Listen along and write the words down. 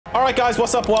Alright guys,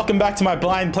 what's up? Welcome back to my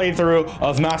blind playthrough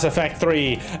of Mass Effect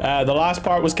 3. The last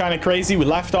part was kind of crazy. We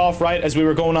left off right as we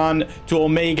were going on to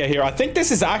Omega here. I think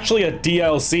this is actually a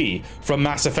DLC from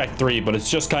Mass Effect 3, but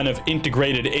it's just kind of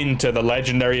integrated into the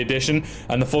Legendary Edition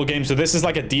and the full game. So this is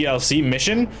like a DLC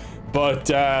mission,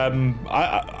 but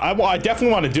I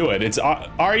definitely want to do it.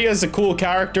 Aria's a cool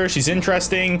character. She's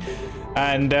interesting.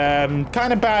 And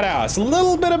kind of badass. A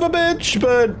little bit of a bitch,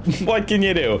 but what can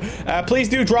you do? Please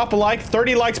do drop a like.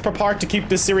 30 likes per part to keep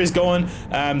this series going.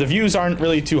 The views aren't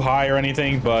really too high or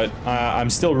anything, but I'm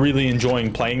still really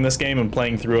enjoying playing this game and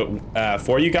playing through it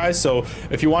for you guys. So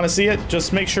if you want to see it,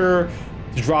 just make sure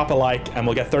to drop a like and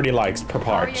we'll get 30 likes per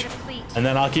part. And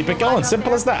then I'll keep it going.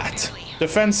 Simple as that.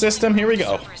 Defense system, here we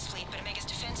go.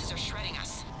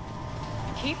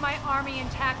 Keep my army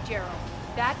intact, Gerald.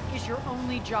 That is your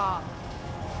only job.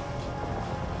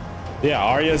 Yeah,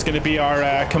 Aria's gonna be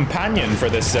our companion for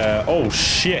this. Oh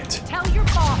shit! Tell your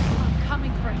boss I'm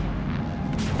coming for him.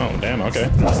 Oh damn. Okay.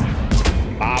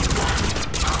 Ah.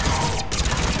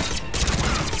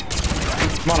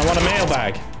 Come on, I want a mail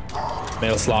bag.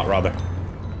 Mail slot, rather.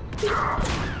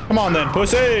 Come on then,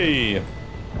 pussy.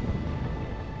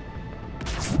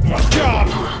 Job.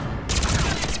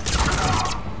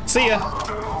 See ya.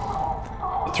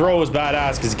 The throw is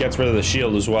badass because it gets rid of the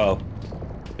shield as well.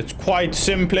 It's quite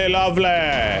simply lovely.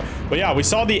 But yeah, we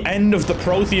saw the end of the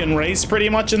Prothean race pretty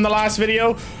much in the last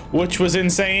video, which was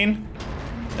insane.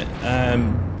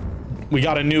 We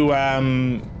got a new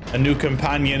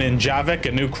companion in Javik,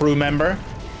 a new crew member.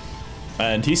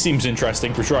 And he seems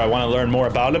interesting for sure. I want to learn more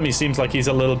about him. He seems like he's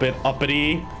a little bit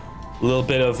uppity, a little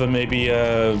bit of maybe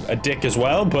a dick as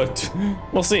well, but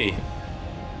we'll see.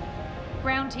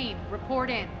 Ground team, report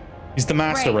in. He's the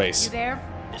master Ray, race. You there?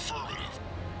 Affirmative.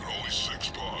 But only 6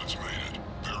 pods made it.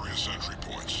 Various entry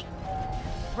points.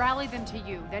 Rally them to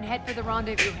you, then head for the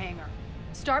rendezvous hangar.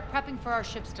 Start prepping for our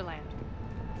ships to land.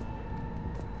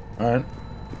 Alright.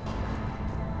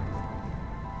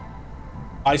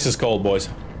 Ice is cold, boys.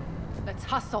 Let's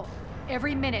hustle.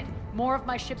 Every minute, more of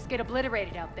my ships get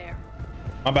obliterated out there.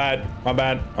 My bad. My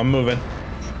bad. I'm moving.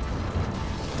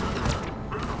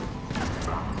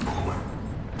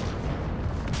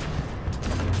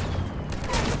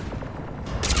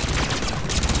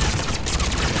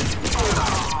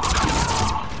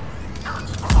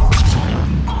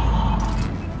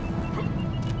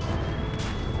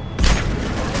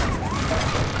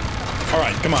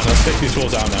 Alright, come on, let's take these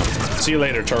fools out now. See you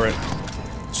later, turret.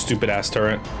 Stupid ass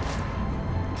turret.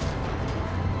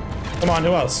 Come on,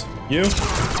 who else? You?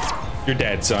 You're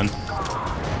dead, son.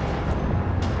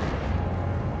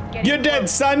 You're dead,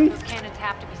 son! Those cannons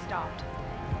have to be stopped.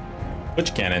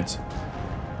 Which cannons?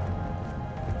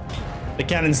 The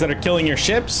cannons that are killing your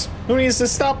ships? Who needs to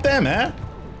stop them, eh?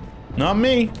 Not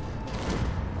me.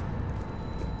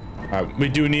 Alright, we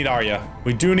do need Aria.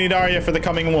 We do need Aria for the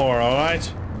coming war,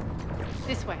 alright?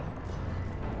 This way.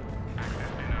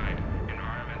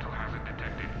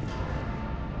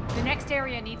 The next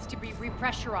area needs to be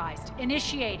repressurized.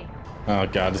 Initiating. Oh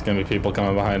god, there's gonna be people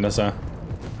coming behind us, huh?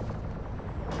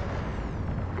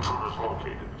 Intruders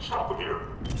located. Stop here.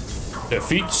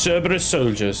 Defeat Cerberus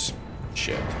soldiers.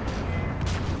 Shit.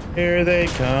 Here they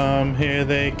come, here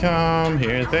they come,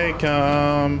 here they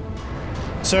come.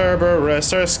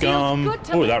 Cerberus are scum.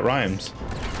 Oh, that rhymes.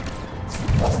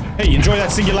 Hey, enjoy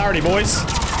that singularity, boys.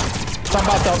 I'm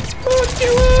about to hook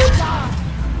you up.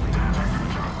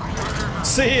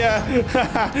 See ya.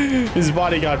 His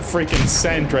body got freaking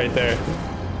sent right there.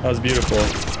 That was beautiful.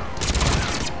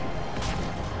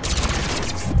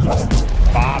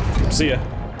 Bop. See ya.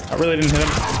 I really didn't hit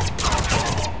him.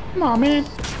 Come on, man.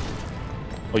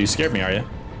 Oh, you scared me, are you?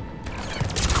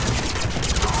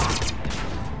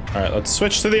 All right, let's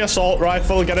switch to the assault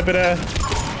rifle. Get a bit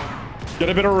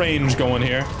of range going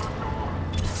here.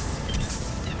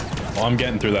 Oh, I'm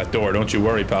getting through that door. Don't you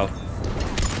worry, pal.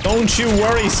 Don't you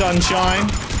worry, sunshine.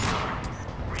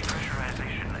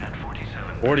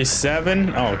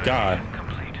 47? Oh, God.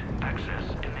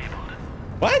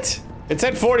 What? It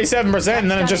said 47% and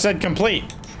then it just said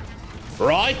complete.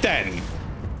 Right then.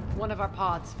 One of our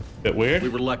pods. Bit weird. We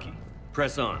were lucky.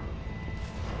 Press on.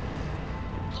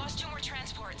 Lost 2 more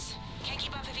transports. Can't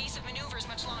keep up evasive maneuvers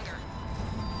much longer.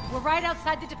 We're right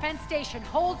outside the defense station.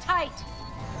 Hold tight.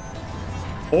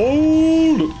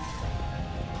 Hold.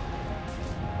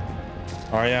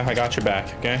 Aria, I got your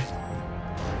back, okay?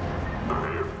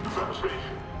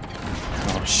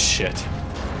 Oh, shit.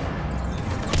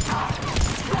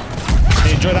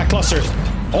 Hey, enjoy that cluster.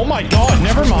 Oh my god,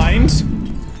 never mind.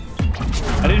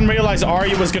 I didn't realize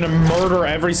Aria was gonna murder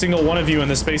every single one of you in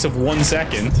the space of 1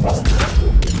 second.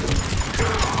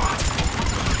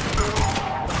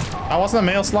 That wasn't a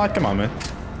mail slot. Come on, man.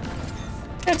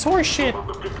 It's horse shit. Let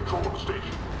them get control of the station.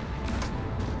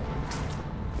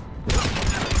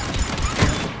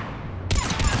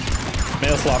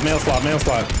 Mail slot, mail slot, mail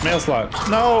slot, mail slot.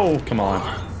 No, come on.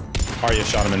 Arya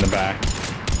shot him in the back.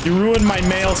 You ruined my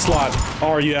mail slot,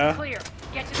 Arya. Clear.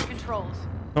 Get to the controls.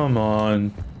 Come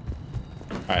on.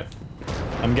 Alright.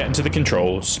 I'm getting to the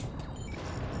controls.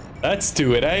 Let's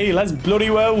do it, eh? Let's bloody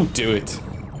well do it.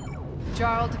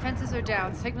 Jarl, defenses are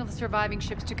down. Signal the surviving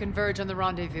ships to converge on the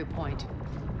rendezvous point.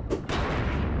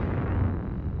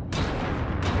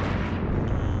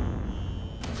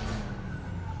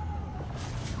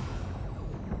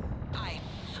 Hi.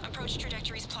 Approach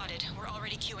trajectories plotted. We're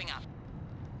already queuing up.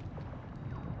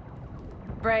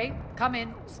 Bray, come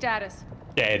in. Status.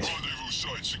 Dead. Rendezvous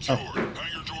site secured.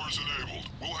 Hangar doors enabled.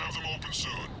 We'll have them open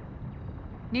soon.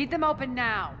 Need them open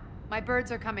now. My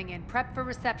birds are coming in. Prep for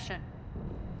reception.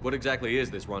 What exactly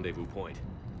is this rendezvous point?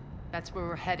 That's where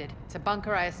we're headed. It's a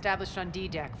bunker I established on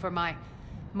D-Deck for my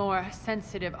more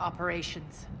sensitive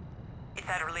operations. It's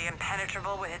utterly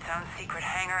impenetrable with its own secret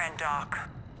hangar and dock.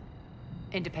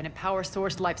 Independent power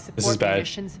source, life This support is bad.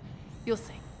 munitions. You'll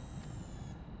see.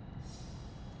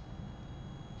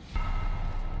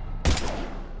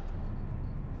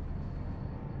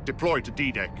 Deploy to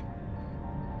D-Deck.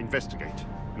 Investigate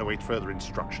and await further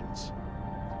instructions.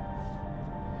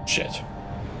 Shit.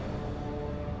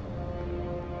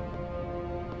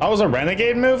 That was a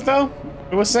renegade move, though?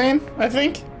 It was saying, I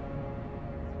think?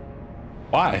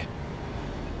 Why?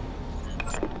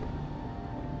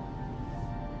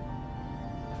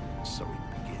 So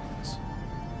it begins.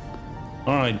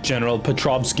 Alright, General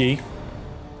Petrovsky.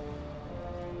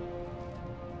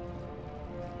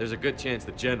 There's a good chance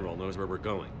the General knows where we're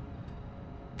going.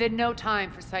 Then no time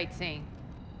for sightseeing.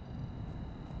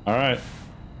 Alright.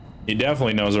 He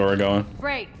definitely knows where we're going.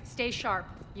 Great. Stay sharp.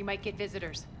 You might get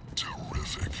visitors.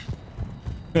 Terrific.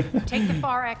 Take the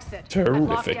far exit. I've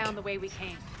locked Terrific. down the way we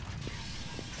came.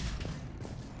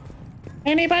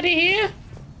 Anybody here?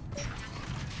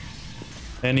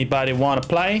 Anybody want to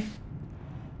play?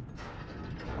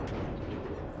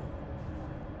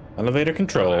 Elevator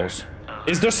controls.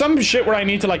 Is there some shit where I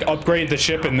need to like upgrade the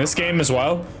ship in this game as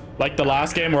well? Like the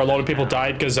last game where a lot of people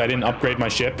died because I didn't upgrade my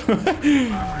ship?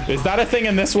 Is that a thing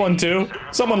in this one too?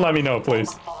 Someone let me know,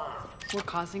 please. We're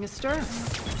causing a stir.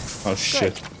 Oh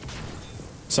shit.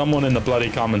 Someone in the bloody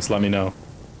comments let me know.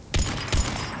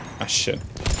 Ah shit.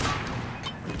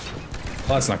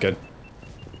 Well, that's not good.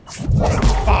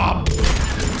 Ah!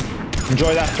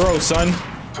 Enjoy that throw, son.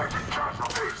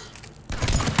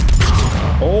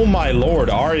 Oh my lord,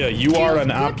 Arya, you are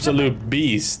an absolute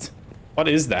beast. What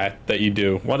is that you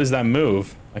do? What is that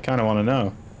move? I kind of want to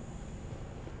know.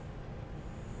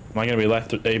 Am I going to be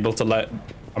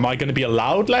am I going to be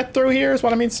allowed let through here is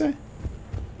what I mean to say?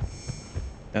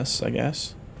 Yes, I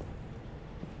guess.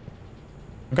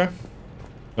 Okay.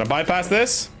 Gonna bypass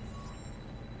this.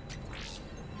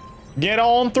 Get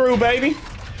on through, baby.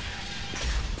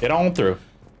 Get on through.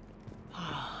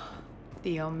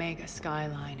 The Omega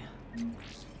skyline.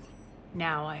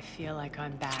 Now I feel like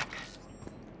I'm back.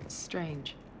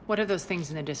 Strange. What are those things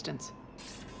in the distance?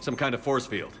 Some kind of force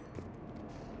field.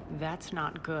 That's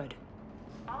not good.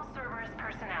 All Cerberus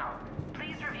personnel,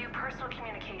 please review personal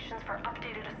communications for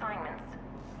updated assignments.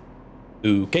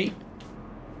 Okay.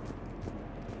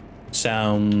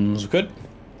 Sounds good.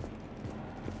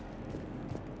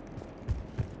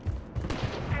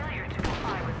 Failure to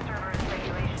comply with Cerberus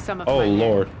regulations. Some of Oh my men.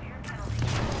 lord.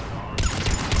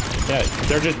 Yeah,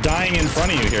 they're just dying in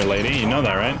front of you here, lady. You know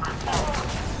that, right?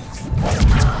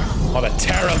 What a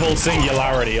terrible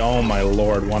singularity. Oh my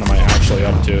lord, what am I actually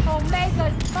up to?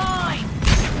 Omega's mine!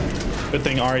 Good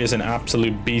thing Arya's an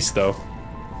absolute beast, though.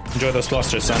 Enjoy those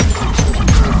clusters, son.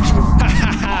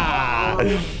 We're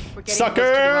getting close to the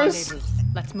Suckers! rendezvous.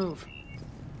 Let's move.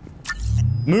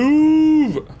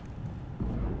 Move!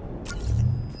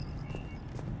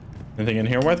 Anything in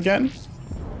here worth getting?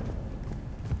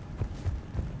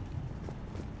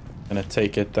 Gonna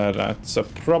take it that that's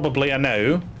probably a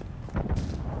no.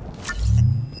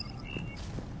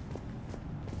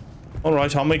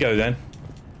 Alright, on we go then.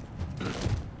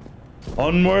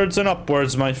 Onwards and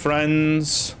upwards, my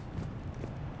friends.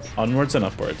 Onwards and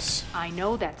upwards. I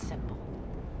know that symbol.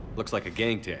 Looks like a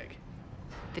gang tag.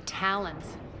 The Talons.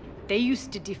 They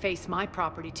used to deface my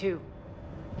property too.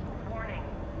 Warning,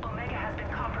 Omega has been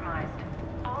compromised.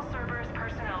 All Cerberus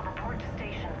personnel report to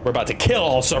stations. We're about to kill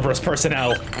all Cerberus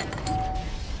personnel.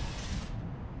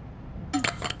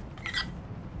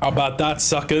 How about that,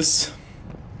 suckers?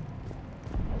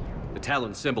 The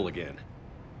Talon symbol again.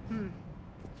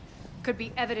 Could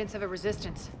be evidence of a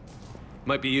resistance.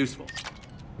 Might be useful.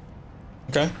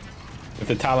 Okay. With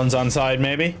the talons on side,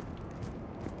 maybe.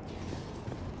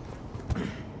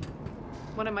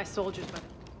 One of my soldiers, but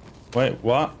Wait,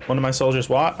 what? One of my soldiers,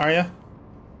 what? Are you?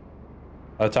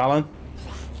 A talon?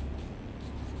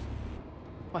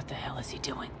 what the hell is he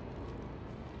doing?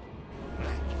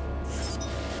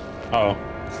 Oh.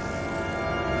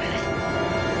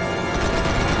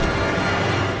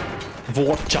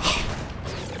 Vorcha.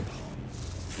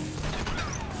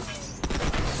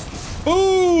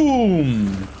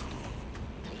 Boom!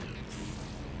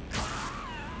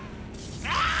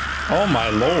 Oh my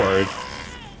lord.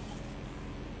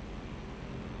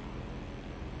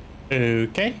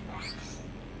 Okay.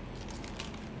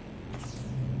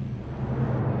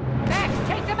 Max,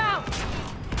 take them out!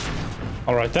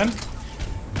 All right then.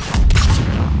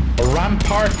 A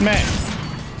rampart men.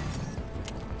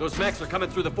 Those mechs are coming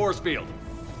through the force field.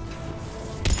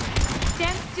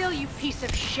 Stand still, you piece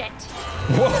of shit.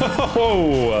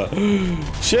 Whoa!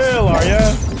 Chill, are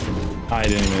ya? I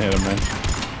didn't even hit him, man.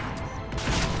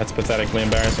 That's pathetically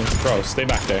embarrassing. Bro, stay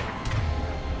back there.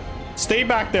 Stay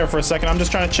back there for a second. I'm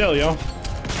just trying to chill, yo.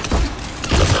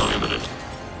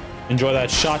 Enjoy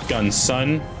that shotgun,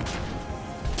 son.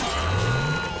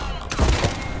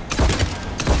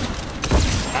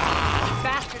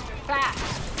 Bastards are fast.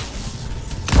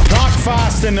 Not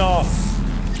fast enough.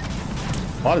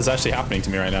 A lot is actually happening to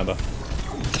me right now, though.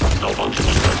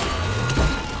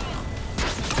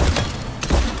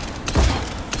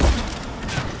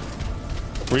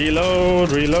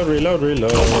 Reload, reload, reload,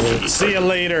 reload. See you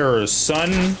later,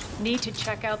 son. Need to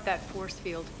check out that force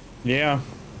field. Yeah.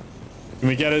 Can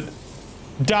we get it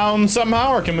down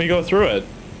somehow, or can we go through it?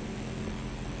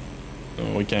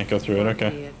 Oh, we can't go through it, okay.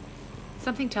 Idiot.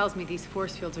 Something tells me these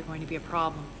force fields are going to be a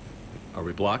problem. Are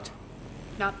we blocked?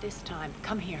 Not this time.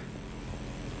 Come here.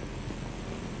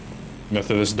 Go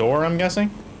through this door, I'm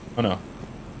guessing? Oh no.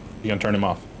 You gonna turn him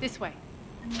off? This way.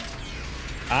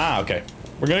 Ah, okay.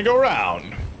 We're gonna go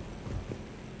around.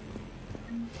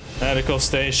 Medical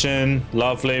station.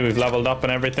 Lovely. We've leveled up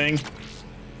and everything.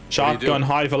 Shotgun,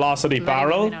 high velocity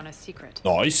barrel. In on a secret.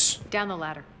 Nice. Down the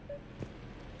ladder.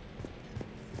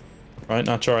 Right,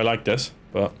 not sure I like this,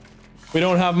 but we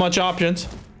don't have much options.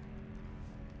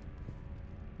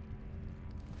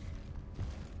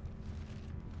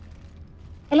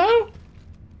 Hello?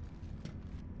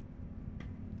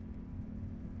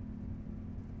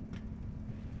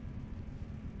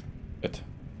 Good.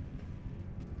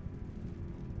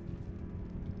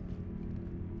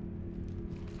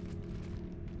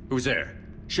 Who's there?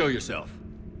 Show yourself.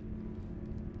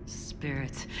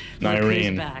 Spirits.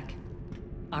 Nyreen. Back.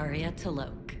 Aria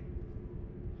Nyreen.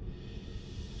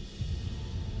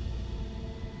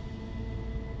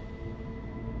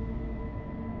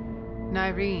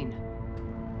 Nyreen,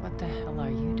 what the hell are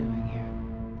you doing here?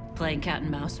 Playing cat and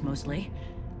mouse, mostly.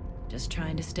 Just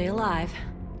trying to stay alive.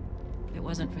 If it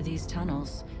wasn't for these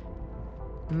tunnels.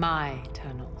 My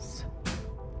tunnels.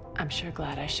 I'm sure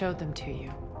glad I showed them to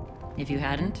you. If you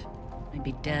hadn't, I'd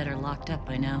be dead or locked up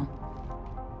by now.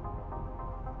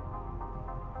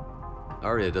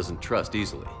 Aria doesn't trust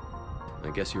easily. I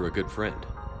guess you're a good friend.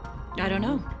 I don't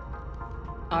know.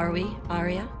 Are we,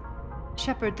 Aria?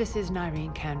 Shepard, this is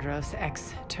Nyreen Kandros,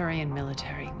 ex-Turian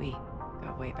military. We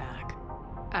go way back.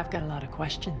 I've got a lot of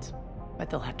questions, but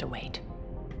they'll have to wait.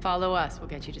 Follow us, we'll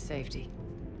get you to safety.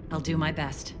 I'll do my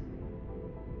best.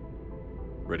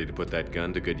 Ready to put that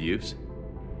gun to good use?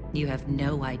 You have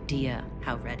no idea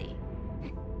how ready.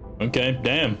 Okay,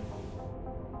 damn.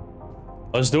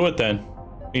 Let's do it then.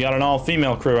 We got an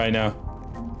all-female crew right now.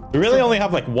 We really only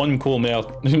have like one cool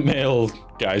male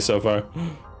guy so far.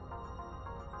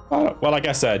 Well, I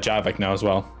guess Javik now as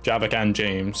well. Javik and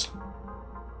James.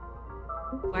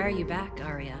 Why are you back,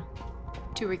 Aria?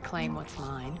 To reclaim what's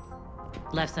mine.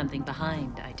 Left something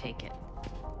behind, I take it.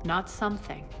 Not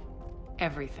something.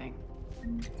 Everything.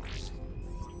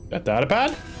 Get that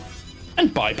pad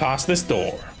and bypass this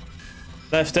door.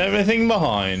 Left everything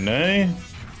behind, eh?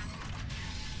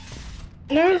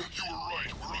 Hello? You were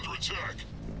right. We're under attack.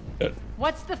 Good.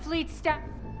 What's the fleet stat?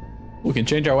 We can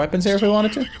change our weapons here if we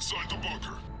wanted to. Inside the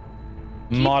bunker.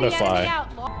 Modify.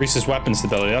 Increases weapon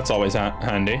stability. That's always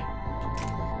handy.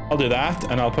 I'll do that,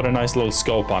 and I'll put a nice little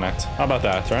scope on it. How about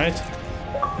that, right?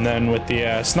 And then with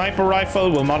the sniper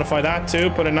rifle, we'll modify that too.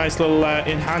 Put a nice little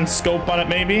enhanced scope on it,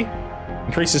 maybe.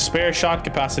 Increases spare shot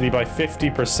capacity by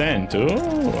 50%.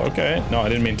 Ooh, okay. No, I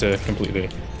didn't mean to completely.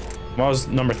 What was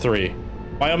number 3?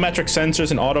 Biometric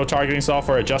sensors and auto-targeting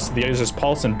software adjust the user's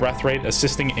pulse and breath rate,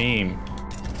 assisting aim.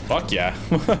 Fuck yeah.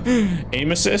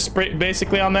 Aim assist,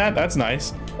 basically, on that? That's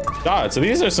nice. God, so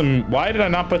these are some... Why did I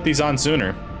not put these on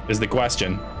sooner, is the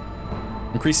question.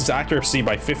 Increases accuracy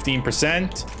by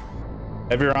 15%.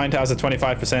 Every round has a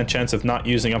 25% chance of not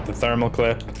using up the thermal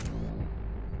clip.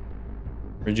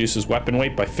 Reduces weapon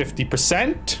weight by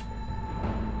 50%.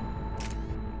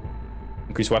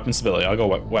 Increase weapon stability. I'll go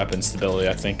weapon stability,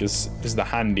 I think, is the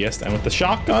handiest. And with the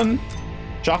shotgun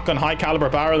high caliber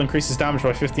barrel increases damage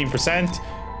by 15%.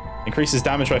 Increases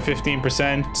damage by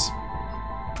 15%.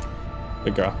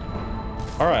 Good girl.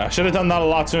 Alright, I should have done that a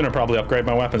lot sooner, probably upgrade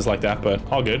my weapons like that, but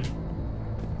all good.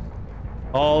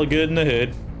 All good in the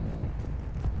hood.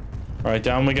 Alright,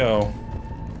 down we go.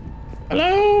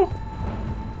 Hello?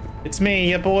 It's me,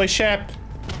 your boy Shep.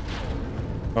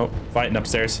 Oh, fighting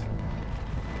upstairs.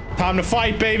 Time to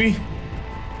fight, baby.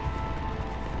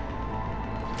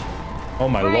 Oh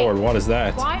my lord, what is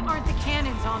that? Why aren't the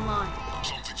cannons online?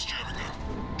 Something's jamming them.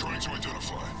 Trying to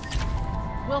identify.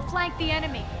 We'll flank the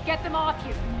enemy. Get them off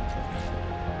you.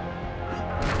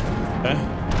 Okay.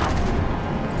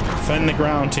 Defend the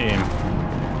ground team.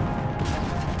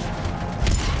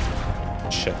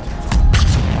 Shit.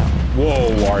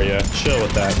 Whoa, Aria. Chill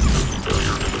with that.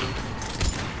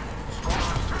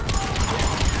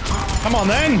 Come on,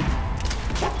 then.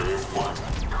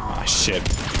 Ah, shit.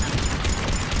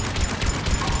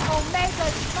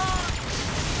 Omega's mine.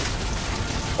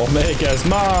 Omega's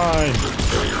mine.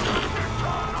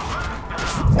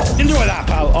 Enjoy that,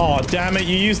 pal. Oh, damn it.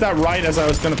 You used that right as I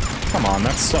was gonna... Come on,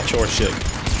 that's such horseshit.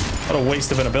 What a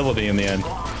waste of an ability in the end.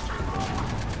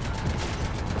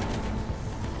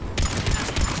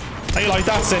 How you like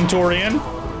that, Centurion?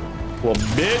 Well,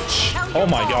 bitch. Oh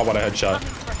my god, what a headshot.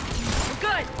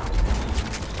 Good.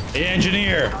 Hey,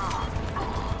 engineer.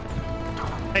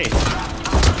 Hey.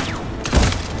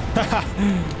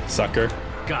 Sucker.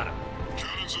 Got him.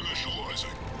 Cannons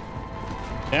initializing.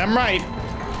 Damn right.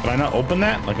 Did I not open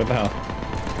that? Like, what the hell?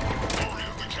 Aria,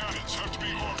 the cannons have to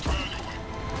be armed manually.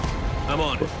 I'm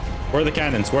on it. Where are the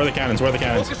cannons? Where are the cannons? Where are the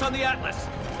cannons? Focus on the Atlas.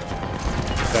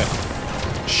 Okay.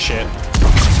 Shit.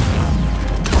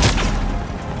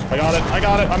 I got it. I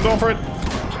got it. I'm going for it.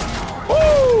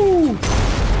 Woo!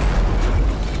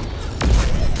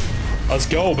 Let's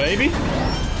go, baby.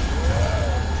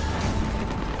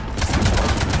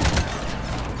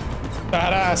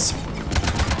 Badass.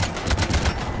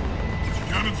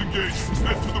 Cannons engaged.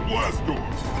 Head to the blast door.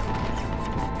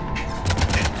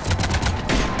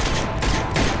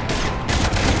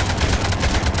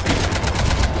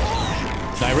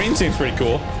 Nyreen seems pretty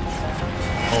cool.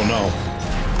 Oh no.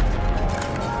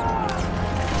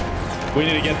 We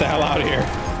need to get the hell out of here.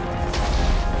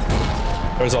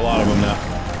 There's a lot of them now.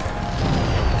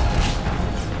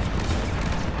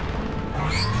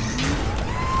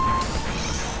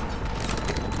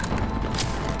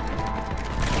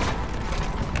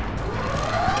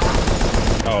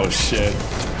 Oh shit.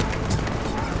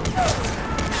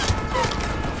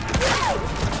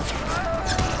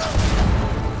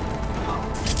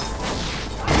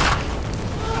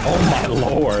 Oh my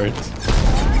lord.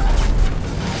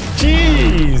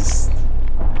 Jeez.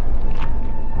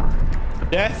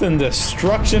 Death and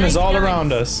destruction is all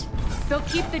around us. They'll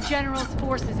keep the General's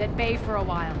forces at bay for a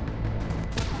while.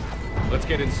 Let's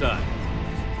get inside.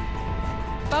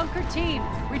 Bunker team,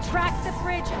 retract the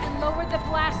bridge and lower the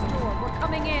blast door. We're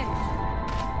coming in.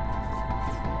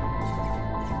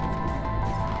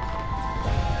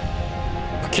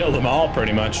 Killed them all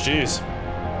pretty much, jeez.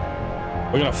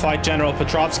 We're gonna fight General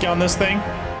Petrovsky on this thing?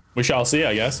 We shall see,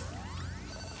 I guess.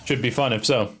 Should be fun if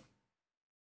so.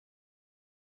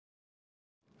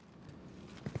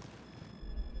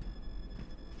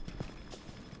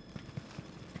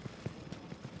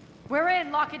 We're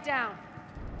in, lock it down.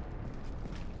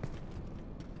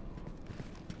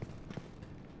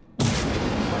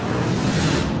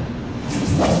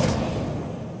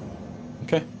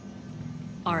 Okay.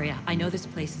 Aria, I know this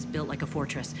place is built like a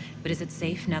fortress, but is it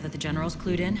safe now that the General's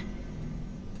clued in?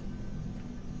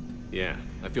 Yeah,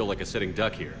 I feel like a sitting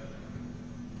duck here.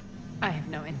 I have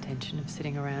no intention of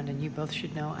sitting around, and you both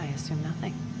should know I assume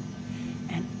nothing.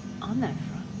 And on that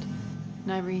front,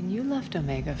 Nyreen, you left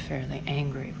Omega fairly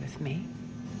angry with me.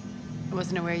 I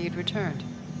wasn't aware you'd returned.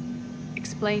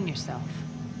 Explain yourself.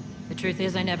 The truth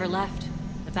is, I never left.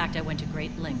 The fact I went to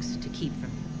great lengths to keep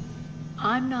from you.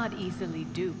 I'm not easily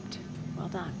duped. Well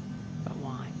done. But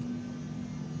why?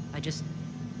 I just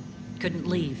couldn't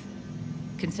leave.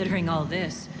 Considering all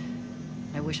this,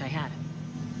 I wish I had.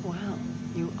 Well,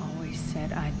 you always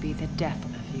said I'd be the death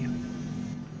of you.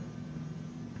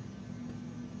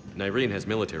 Nyreen has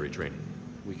military training.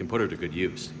 We can put her to good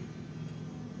use.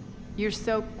 You're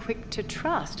so quick to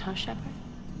trust, huh, Shepard?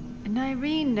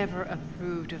 Nyreen never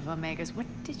approved of Omega's, what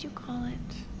did you call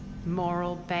it?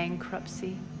 Moral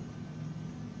bankruptcy?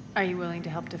 Are you willing to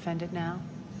help defend it now?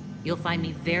 You'll find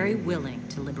me very willing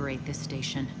to liberate this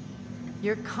station.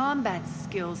 Your combat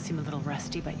skills seem a little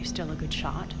rusty, but you're still a good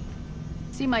shot.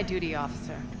 See my duty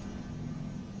officer.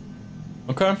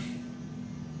 Okay.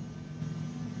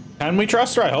 Can we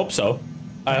trust her? I hope so.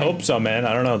 I hope so, man.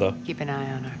 I don't know, though. Keep an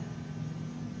eye on her.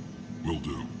 Will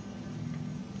do.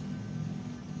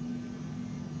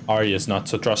 Aria's not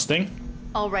so trusting.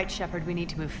 All right, Shepard, we need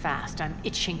to move fast. I'm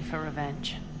itching for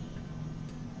revenge.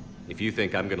 If you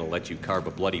think I'm gonna let you carve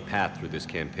a bloody path through this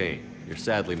campaign, you're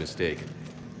sadly mistaken.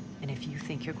 And if you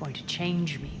think you're going to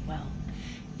change me, well,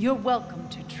 you're welcome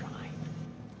to try.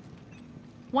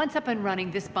 Once up and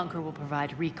running, this bunker will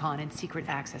provide recon and secret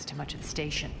access to much of the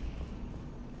station.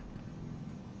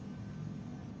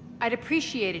 I'd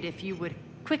appreciate it if you would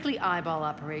quickly eyeball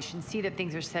operations, see that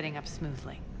things are setting up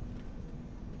smoothly.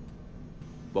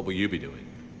 What will you be doing?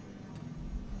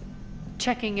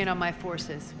 Checking in on my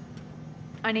forces.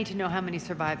 I need to know how many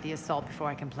survived the assault before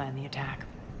I can plan the attack.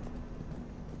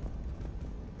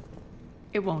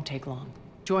 It won't take long.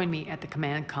 Join me at the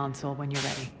command console when you're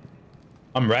ready.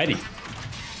 I'm ready.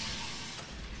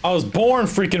 I was born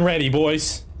freaking ready,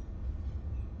 boys.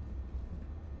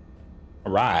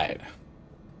 All right.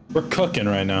 We're cooking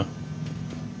right now.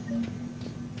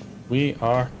 We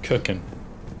are cooking.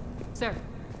 Sir.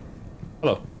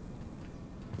 Hello.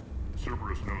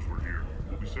 Cerberus knows we're here.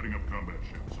 We'll be setting up combat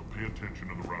ships, so pay attention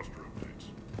to the roster updates.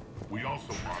 We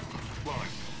also lost some supplies.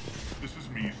 This is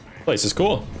me saying. Place is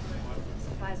cool.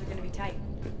 Supplies are gonna be tight.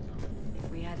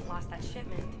 If we hadn't lost that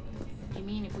shipment. You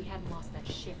mean if we hadn't lost that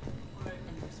ship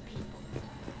and those people?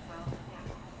 Well,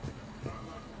 yeah.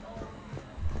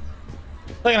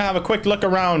 I'm gonna have a quick look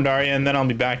around, Aria, and then I'll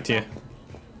be back to you.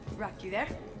 Ruck, you there?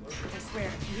 I swear,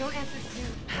 if you don't answer soon.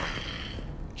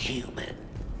 Human.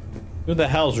 Who the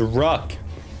hell's Ruck?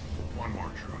 One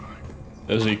more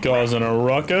try. Is he causing a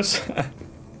ruckus?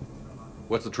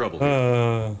 What's the trouble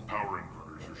here? Power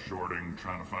inverters are shorting,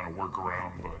 trying to find a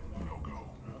workaround, but no go.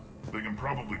 They can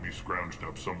probably be scrounged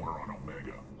up somewhere on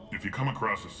Omega. If you come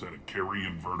across a set of carry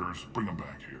inverters, bring them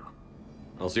back here.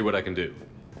 I'll see what I can do.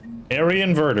 Area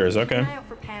inverters, okay. Keep an eye out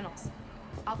for panels.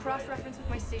 I'll cross-reference with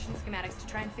my station schematics to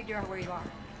try and figure out where you are.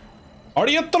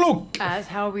 Aria Tuluk! Az,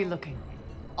 how are we looking?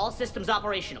 All systems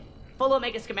operational. Full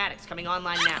Omega schematics coming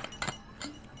online now.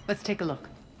 Let's take a look.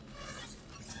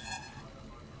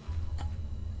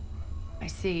 I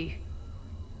see.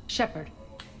 Shepard,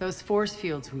 those force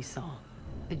fields we saw.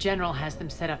 The General has them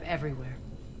set up everywhere.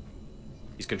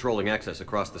 He's controlling access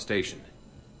across the station.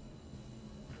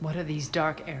 What are these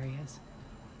dark areas?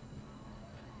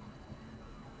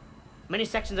 Many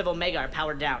sections of Omega are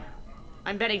powered down.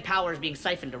 I'm betting power is being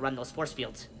siphoned to run those force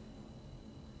fields.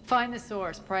 Find the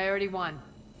source, priority 1.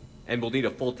 And we'll need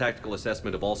a full tactical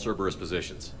assessment of all Cerberus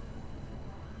positions.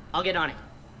 I'll get on it.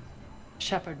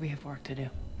 Shepard, we have work to do.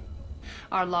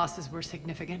 Our losses were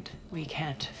significant. We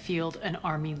can't field an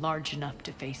army large enough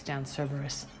to face down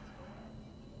Cerberus.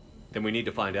 Then we need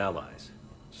to find allies.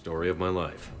 Story of my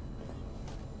life.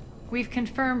 We've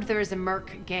confirmed there is a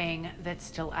Merc gang that's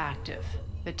still active.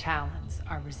 The Talons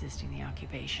are resisting the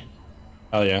occupation.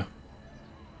 Oh yeah.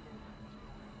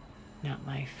 Not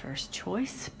my first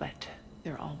choice, but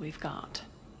they're all we've got.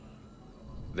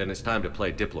 Then it's time to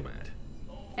play diplomat.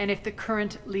 And if the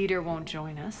current leader won't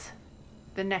join us,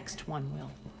 the next one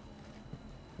will.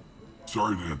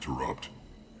 Sorry to interrupt.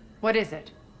 What is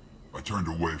it? I turned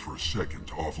away for a second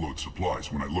to offload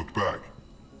supplies when I looked back.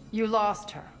 You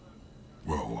lost her.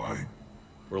 Well,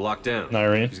 We're locked down.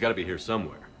 Nyreen. She's gotta be here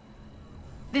somewhere.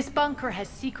 This bunker has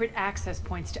secret access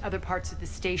points to other parts of the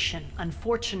station.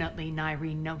 Unfortunately,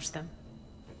 Nyreen knows them.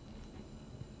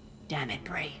 Damn it,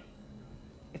 Bray.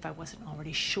 If I wasn't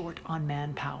already short on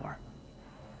manpower.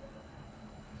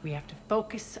 We have to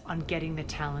focus on getting the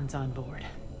Talons on board.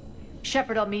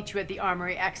 Shepard, I'll meet you at the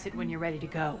armory exit when you're ready to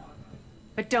go.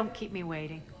 But don't keep me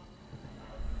waiting.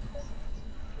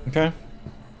 Okay.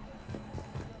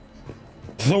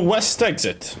 The west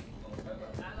exit.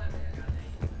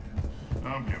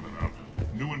 I'm giving up.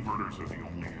 New inverters are the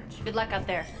only answer. Good luck out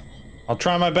there. I'll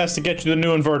try my best to get you the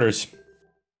new inverters.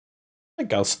 I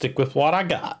think I'll stick with what I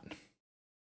got.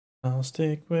 I'll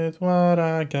stick with what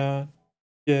I got.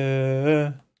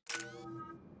 Yeah.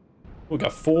 We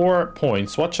got 4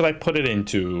 points. What should I put it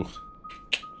into?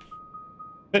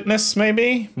 Fitness,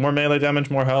 maybe? More melee damage,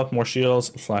 more health, more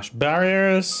shields, slash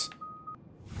barriers.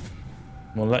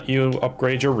 We'll let you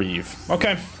upgrade your Reeve.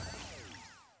 Okay.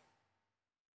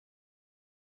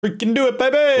 Freaking do it,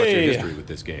 baby! What's your history with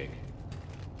this gang?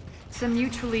 Some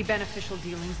mutually beneficial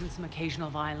dealings and some occasional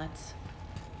violence.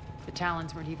 The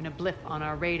Talons weren't even a blip on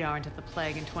our radar until the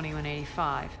plague in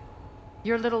 2185.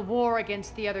 Your little war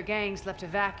against the other gangs left a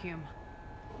vacuum.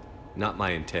 Not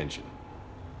my intention.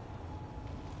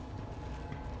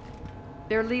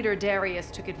 Their leader,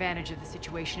 Darius, took advantage of the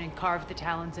situation and carved the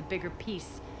Talons a bigger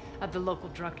piece of the local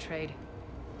drug trade.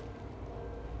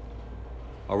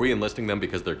 Are we enlisting them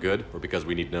because they're good, or because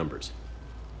we need numbers?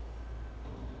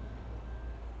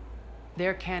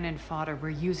 They're cannon fodder. We're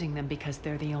using them because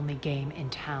they're the only game in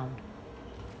town.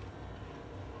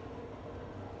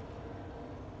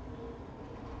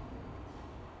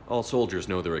 All soldiers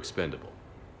know they're expendable.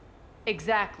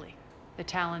 Exactly. The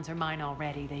Talons are mine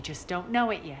already. They just don't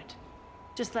know it yet.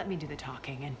 Just let me do the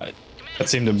talking and...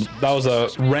 That was a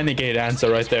renegade answer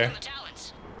right there.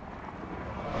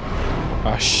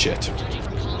 Ah, shit.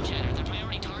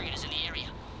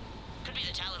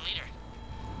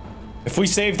 If we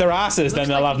save their asses, then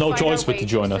they'll have no choice but to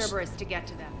join us.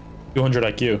 200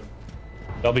 IQ.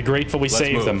 They'll be grateful we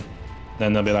save them.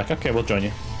 Then they'll be like, okay, we'll join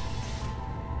you.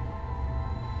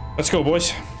 Let's go,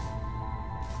 boys.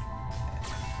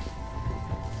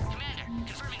 Commander,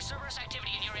 confirming Cerberus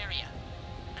activity in your area.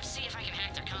 Let's see if I can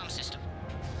hack their comm system.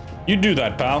 You do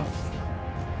that, pal.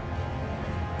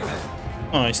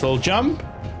 Nice little jump.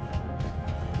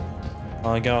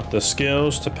 I got the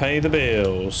skills to pay the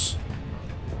bills.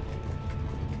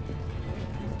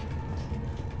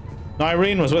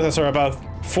 Nyreen was with us for about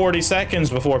 40 seconds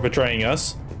before betraying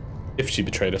us. If she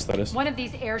betrayed us, that is. One of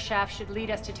these air shafts should lead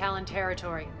us to Talon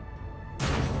territory.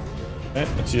 Okay,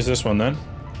 let's use this one then.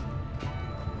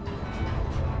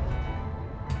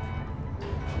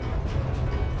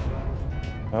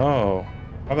 Oh,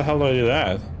 how the hell do I do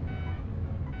that?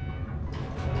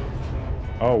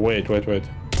 Oh, wait.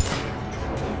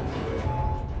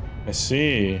 I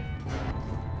see.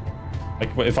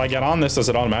 Like, if I get on this, does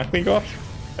it automatically go up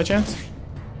by chance?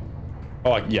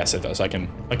 Oh, yes, it does. I can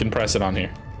press it on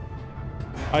here.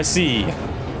 I see.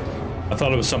 I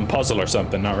thought it was some puzzle or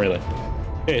something. Not really.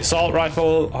 Okay, assault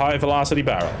rifle, high velocity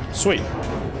barrel. Sweet.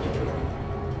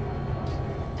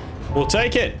 We'll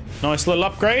take it. Nice little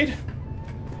upgrade.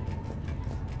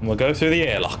 And we'll go through the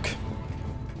airlock.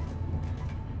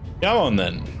 Come on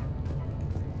then.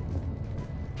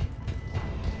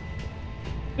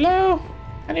 Hello?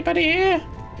 Anybody here?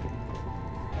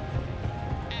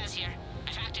 As here.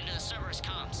 I've hacked into the Cerberus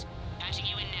comms. Patching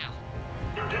you in now.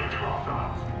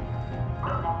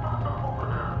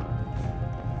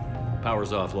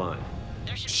 Power's offline.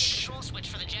 There should be a control switch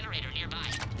for the generator nearby.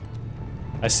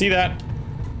 I see that.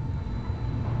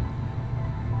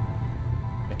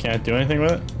 I can't do anything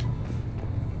with it.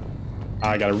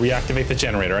 I gotta reactivate the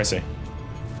generator, I see.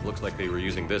 Looks like they were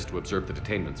using this to observe the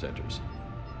detainment centers.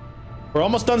 We're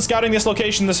almost done scouting this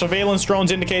location. The surveillance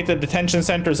drones indicate the detention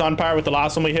center is on par with the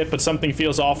last one we hit, but something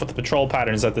feels off with the patrol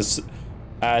patterns that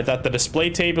the display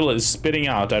table is spitting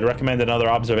out. I'd recommend another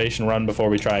observation run before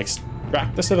we try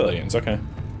extract the civilians. Okay.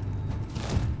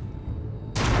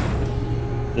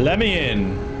 Let me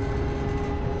in.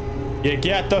 You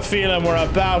get the feeling we're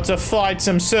about to fight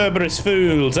some Cerberus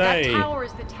fools, eh? That tower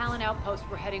is the Talon outpost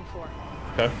we're heading for.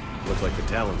 Okay. Looks like the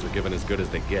Talons are given as good as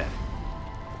they get.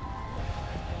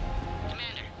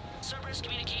 Commander, Cerberus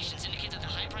communications indicate that the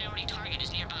high priority target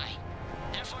is nearby.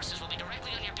 Their forces will be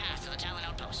directly on your path to the Talon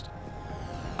outpost.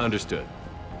 Understood.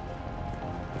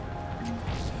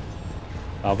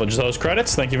 Salvage those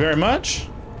credits. Thank you very much.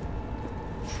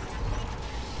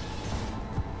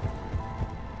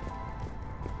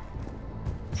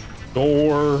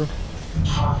 Door.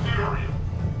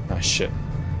 Ah, shit.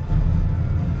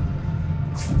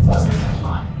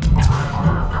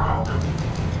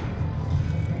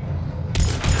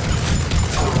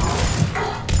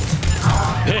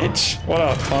 Bitch! What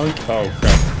a punk. Oh,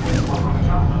 crap.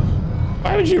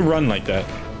 Why would you run like that,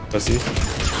 pussy?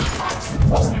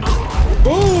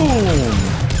 Boom!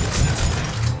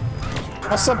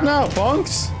 What's up now,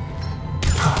 punks?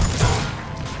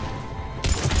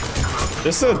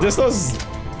 This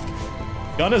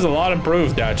gun is a lot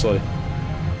improved, actually.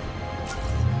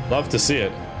 Love to see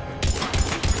it.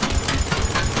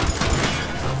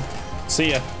 See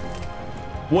ya.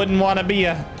 Wouldn't want to be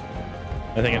ya.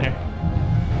 Anything in here?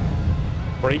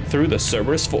 Break through the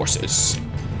Cerberus forces.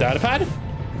 Data pad?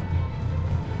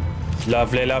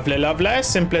 Lovely, lovely, lovely.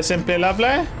 Simply, simply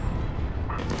lovely.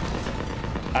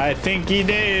 I think he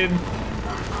did.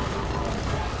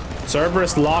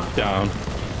 Cerberus lockdown.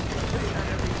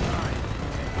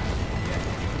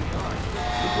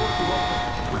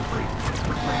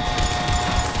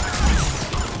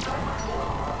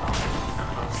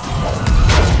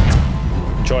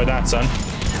 Enjoy that, son.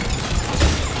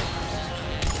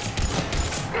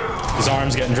 His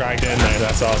arm's getting dragged in there.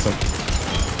 That's awesome.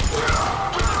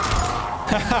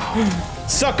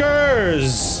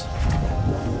 Suckers!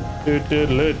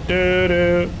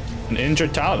 An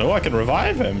injured Talon. Oh, I can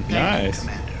revive him. Nice.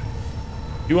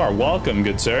 You are welcome,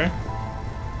 good sir.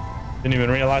 Didn't even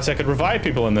realize I could revive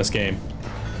people in this game.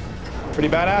 Pretty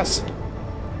badass.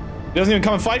 He doesn't even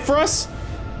come and fight for us?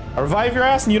 I revive your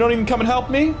ass and you don't even come and help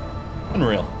me?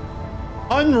 Unreal.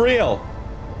 Unreal.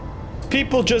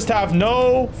 People just have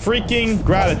no freaking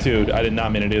gratitude. I did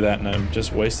not mean to do that and I'm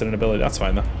just wasting an ability. That's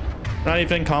fine though. Not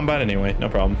even in combat anyway. No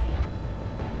problem.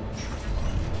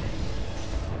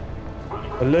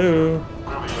 Hello.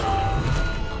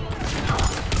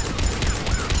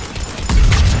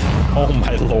 Oh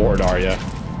my lord, Aria.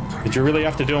 Did you really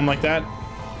have to do him like that?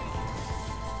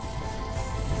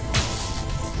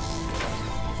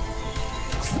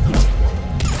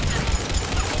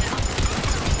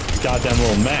 Goddamn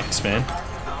little mechs, man.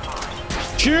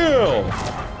 Chill!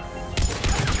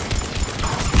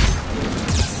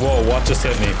 Whoa, what just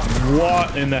hit me?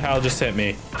 What in the hell just hit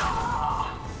me?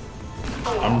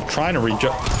 I'm trying to reach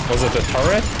up. Was it the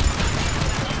turret?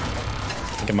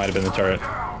 I think it might have been the turret.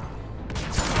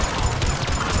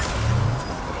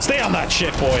 Stay on that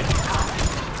shit, boy.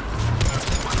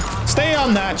 Stay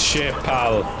on that shit,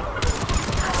 pal.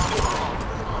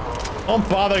 Don't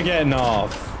bother getting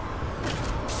off.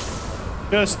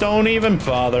 Just don't even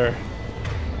bother.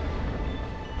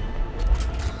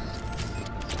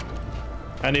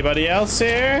 Anybody else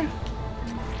here?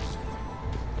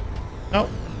 Nope.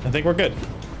 I think we're good.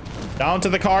 Down to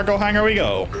the cargo hangar we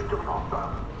go.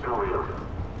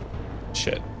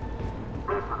 Shit.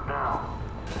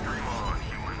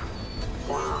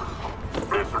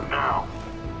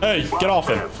 Hey, get off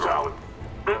him.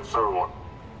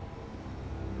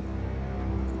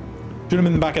 Shoot him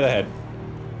in the back of the head.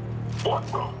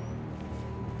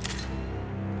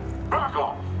 Back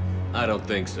off. I don't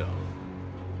think so.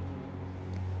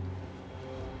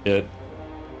 Good.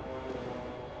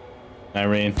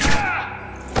 Nyreen.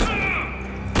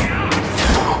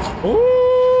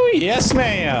 Ooh, yes,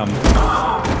 ma'am.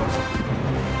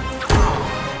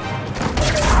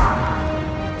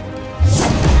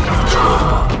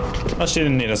 Well, she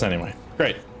didn't need us anyway.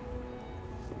 Great.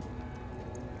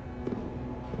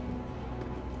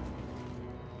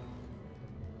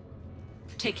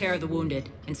 Take care of the wounded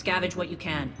and scavenge what you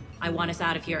can. I want us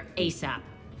out of here ASAP.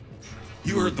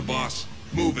 You heard the boss.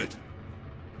 Move it.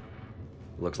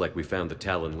 Looks like we found the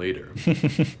Talon leader.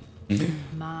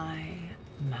 My.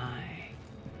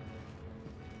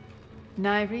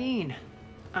 Nyreen,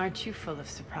 aren't you full of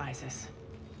surprises?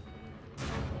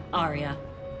 Aria.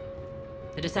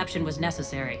 The deception was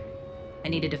necessary. I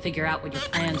needed to figure out what your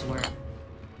plans were.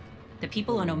 The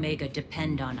people on Omega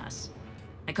depend on us.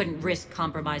 I couldn't risk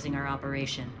compromising our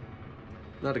operation.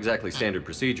 Not exactly standard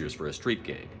procedures for a street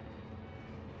gang.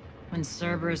 When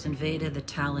Cerberus invaded, the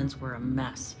Talons were a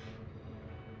mess.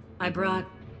 I brought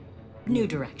new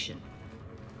direction.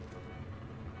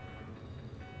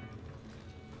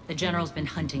 The General's been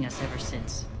hunting us ever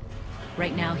since.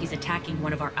 Right now, he's attacking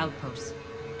one of our outposts.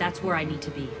 That's where I need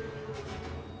to be.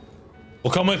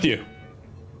 We'll come with you.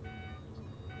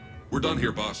 We're done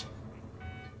here, boss.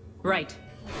 Right.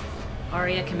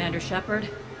 Aria, Commander Shepard,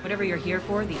 whatever you're here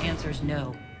for, the answer's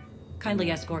no. Kindly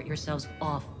escort yourselves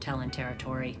off Talon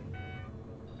territory.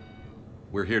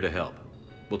 We're here to help.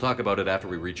 We'll talk about it after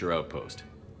we reach your outpost.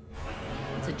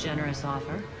 It's a generous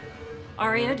offer.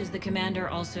 Aria, does the Commander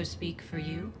also speak for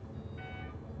you?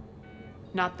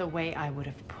 Not the way I would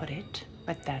have put it,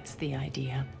 but that's the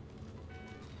idea.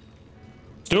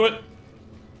 Let's do it.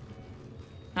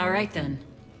 All right, then.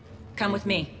 Come with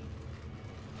me.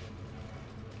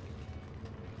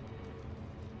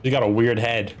 You got a weird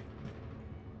head.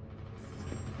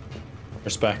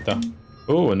 Respect, though.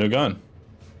 Ooh, a new gun.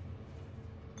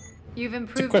 You've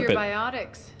improved equip your it.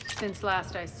 biotics since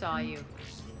last I saw you.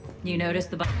 You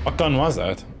noticed the... What gun was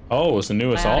that? Oh, it's a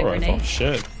new assault Biotic rifle. grenade.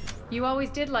 Shit. You always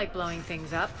did like blowing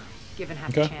things up, given half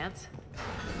Okay. a chance.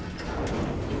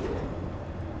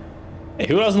 Hey,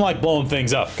 who doesn't like blowing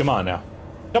things up? Come on now.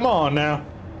 Come on now.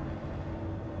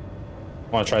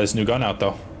 I want to try this new gun out,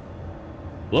 though.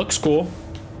 Looks cool.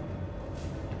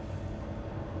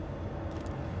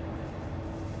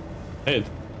 Hey.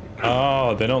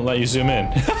 Oh, they don't let you zoom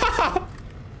in.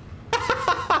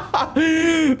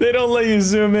 They don't let you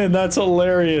zoom in. That's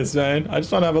hilarious, man. I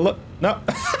just want to have a look. No.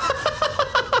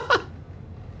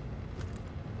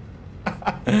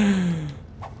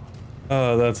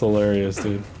 Oh, that's hilarious,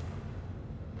 dude.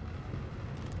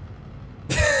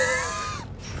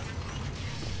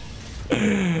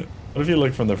 What if you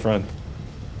look from the front?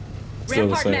 Still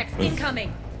the Rampart same. mechs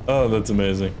incoming. Oh, that's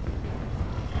amazing.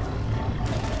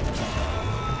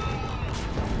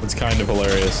 It's kind of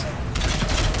hilarious.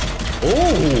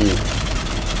 Oh!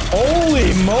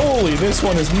 Holy moly, this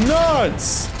one is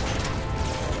nuts!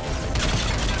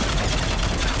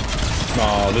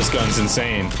 Oh, this gun's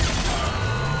insane.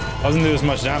 Doesn't do as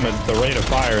much damage. The rate of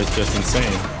fire is just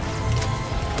insane.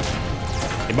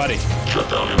 Hey, buddy. Shut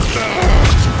down.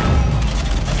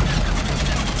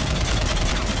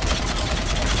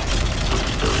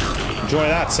 Enjoy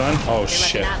that, son. Oh, they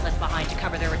shit. left an Atlas behind to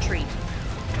cover their retreat.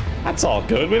 That's all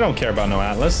good. We don't care about no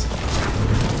Atlas.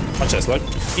 Watch this, look.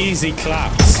 Easy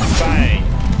claps. Bang.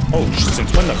 Oh,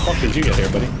 since when the fuck did you get here,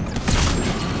 buddy?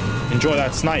 Enjoy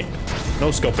that snipe. No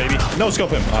scope, baby. No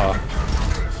scope him.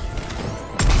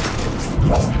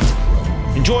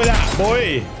 Enjoy that,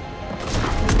 boy.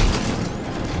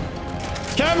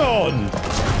 Come on.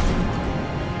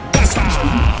 Basta.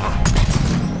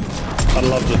 I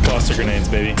love the cluster grenades,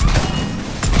 baby.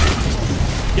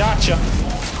 Gotcha.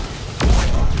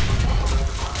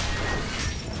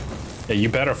 Yeah, you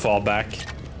better fall back.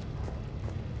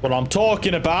 What I'm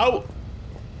talking about.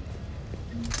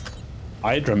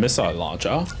 Hydra missile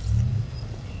launcher.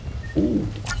 Ooh.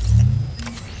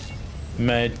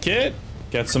 Med kit.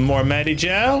 Get some more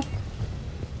Medi-gel.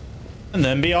 And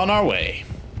then be on our way.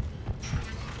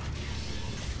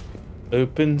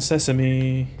 Open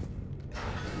sesame.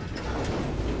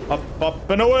 Up, up,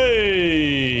 and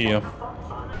away.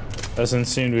 Doesn't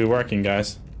seem to be working,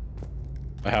 guys.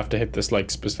 I have to hit this, like,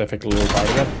 specific little part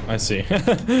of it. I see.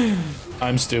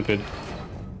 I'm stupid.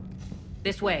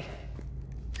 This way.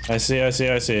 I see, I see,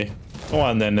 I see. Go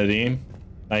on then, Nadim.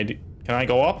 Can I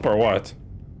go up or what?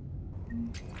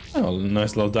 Oh,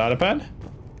 nice little data pad.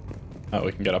 Oh,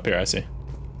 we can get up here, I see.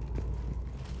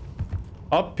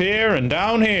 Up here and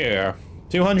down here.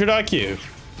 200 IQ.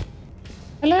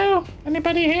 Hello?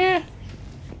 Anybody here?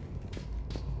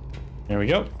 Here we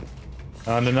go.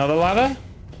 On another ladder.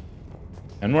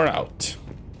 And we're out.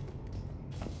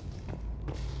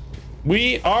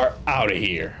 We are out of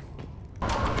here.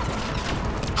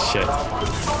 Shit.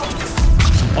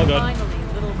 Oh god. Finally,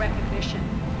 a little recognition.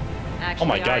 Actually, Oh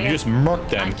my god, Aria, you just murked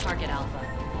them. I'm Target Alpha.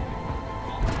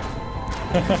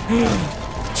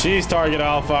 She's Target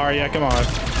Alpha, Aria, come on.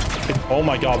 Oh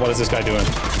my god, what is this guy doing?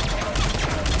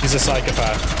 He's a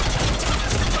psychopath.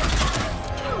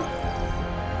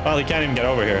 Well, he can't even get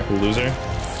over here, loser.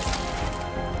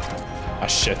 Ah,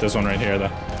 shit, this one right here,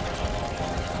 though.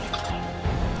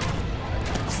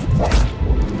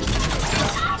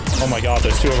 Oh my god,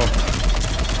 there's two of them.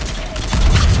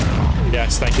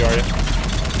 Yes, thank you, Aria.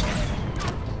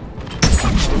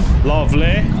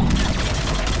 Lovely.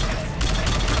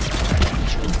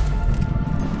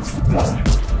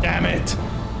 Damn it.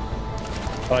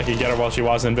 I could get her while she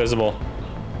was invisible.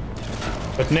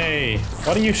 But nay.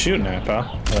 What are you shooting at, pal?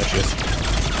 Oh, there she is.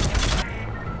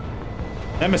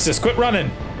 Nemesis, quit running.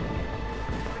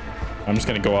 I'm just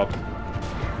gonna go up.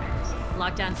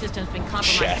 Lockdown system's been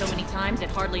compromised Shit. so many times it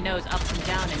hardly knows up from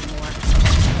down anymore.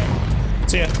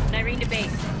 See ya. Nyreen to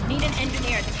base. Need an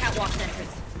engineer at the catwalk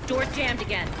entrance. Door's jammed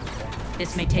again.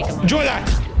 This may take a moment. Enjoy that!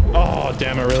 Oh,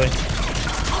 damn it, really?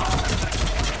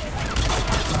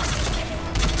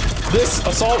 This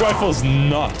assault rifle's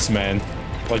nuts, man.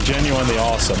 Like, genuinely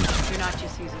awesome. You're not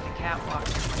just using the catwalk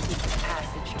to keep the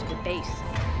passage to the base.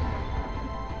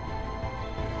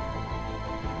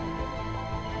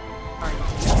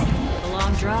 The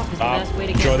long drop is the best way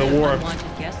to enjoy get the rid of warp.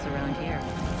 unwanted guests around here.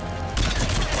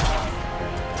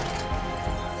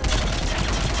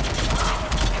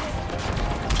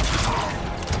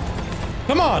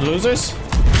 Come on, losers.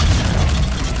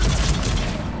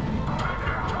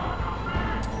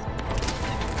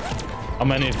 How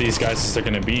many of these guys is there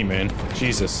gonna be, man?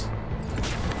 Jesus.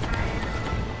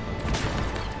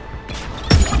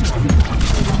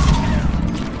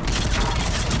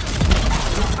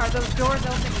 Are those doors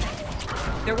open yet?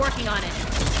 They're working on it.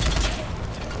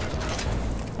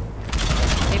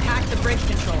 They've hacked the bridge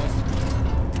controls.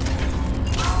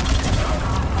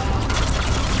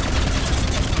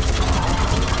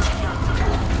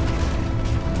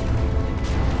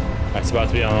 That's about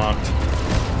to be unlocked.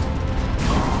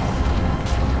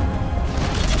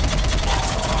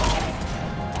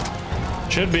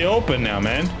 Should be open now,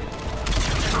 man.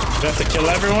 We have to kill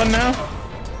everyone now?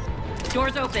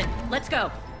 Doors open. Let's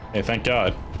go. Hey, thank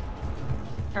God.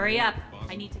 Hurry up.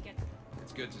 I need to get...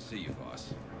 It's good to see you,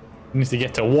 boss. Need to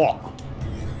get to what?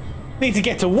 Need to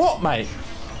get to what, mate?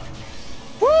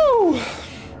 Woo!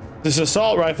 This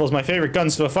assault rifle is my favorite gun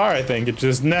so far, I think. It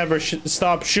just never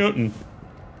stops shooting.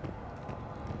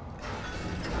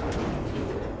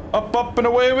 Up, up, and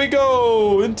away we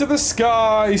go! Into the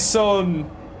sky, son!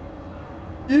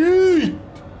 Yeet!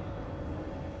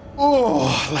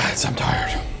 Oh, lads, I'm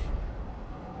tired.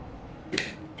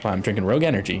 I'm drinking Rogue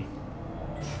Energy.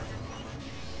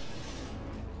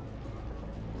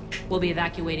 We'll be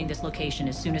evacuating this location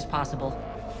as soon as possible.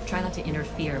 Try not to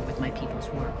interfere with my people's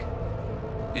work.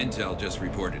 Intel just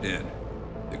reported in.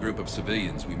 The group of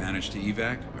civilians we managed to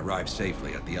evac arrived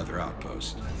safely at the other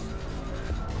outpost.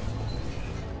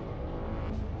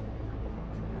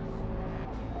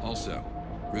 Also,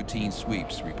 routine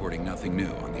sweeps reporting nothing new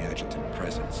on the adjutant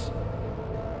presence.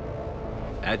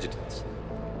 Adjutants?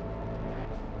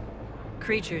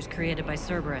 Creatures created by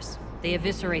Cerberus. They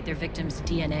eviscerate their victims'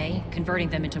 DNA, converting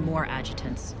them into more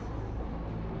adjutants.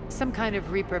 Some kind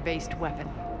of Reaper-based weapon.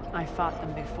 I fought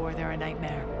them before, they're a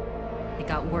nightmare. It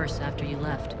got worse after you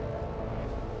left.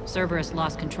 Cerberus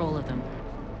lost control of them.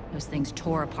 Those things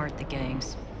tore apart the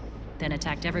gangs, then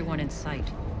attacked everyone in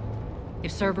sight.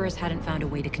 If Cerberus hadn't found a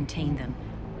way to contain them,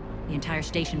 the entire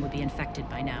station would be infected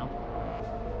by now.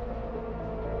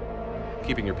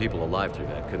 Keeping your people alive through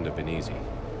that couldn't have been easy.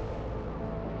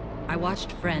 I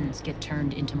watched friends get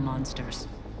turned into monsters,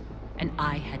 and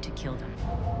I had to kill them.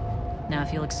 Now,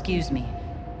 if you'll excuse me,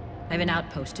 I have an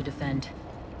outpost to defend.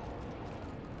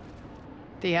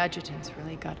 The adjutants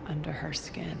really got under her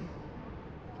skin.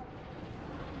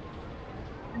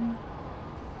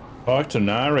 Talk to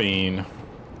Nyreen.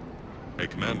 Hey,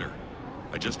 Commander.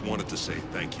 I just wanted to say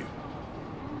thank you.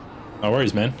 No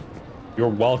worries, man. You're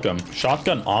welcome.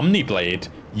 Shotgun Omniblade.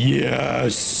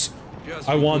 Yes! Just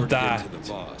I want reported that. in to the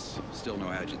boss. Still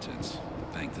no adjutants.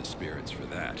 Thank the spirits for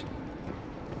that.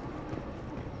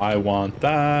 I want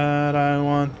that. I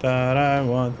want that. I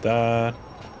want that.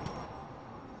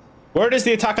 Word is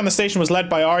the attack on the station was led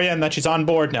by Aria and that she's on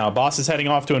board now. Boss is heading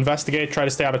off to investigate. Try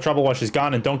to stay out of trouble while she's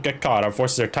gone and don't get caught. Our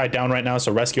forces are tied down right now,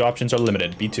 so rescue options are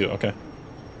limited. B2, okay.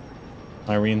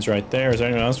 Nyreen's right there. Is there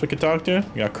anyone else we could talk to?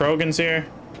 We got Krogan's here.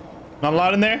 Not a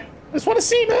lot in there. I just want to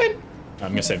see, man. I'm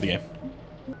gonna save the game.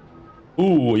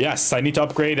 Ooh, yes. I need to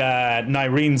upgrade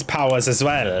Nyreen's powers as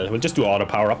well. We'll just do auto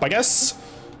power up, I guess.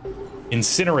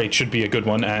 Incinerate should be a good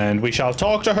one, and we shall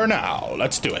talk to her now.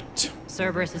 Let's do it.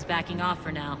 Cerberus is backing off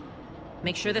for now.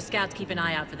 Make sure the scouts keep an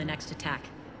eye out for the next attack.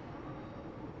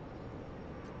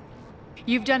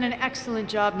 You've done an excellent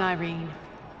job, Nyreen,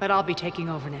 but I'll be taking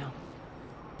over now.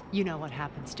 You know what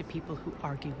happens to people who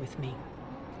argue with me.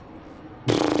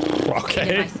 Okay.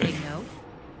 And if I say no,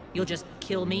 you'll just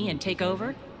kill me and take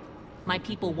over? My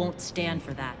people won't stand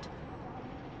for that.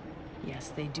 Yes,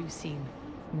 they do seem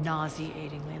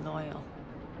nauseatingly loyal.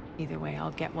 Either way,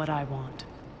 I'll get what I want.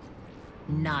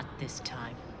 Not this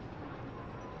time.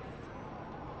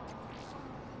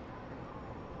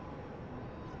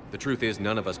 The truth is,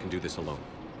 none of us can do this alone.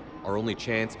 Our only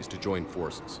chance is to join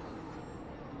forces.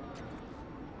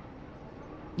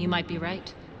 You might be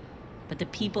right, but the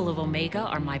people of Omega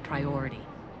are my priority.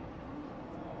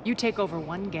 You take over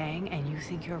one gang and you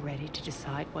think you're ready to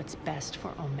decide what's best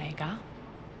for Omega?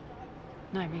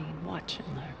 Nyreen, watch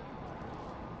and learn.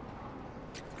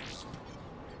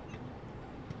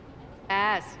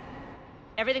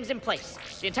 Everything's in place.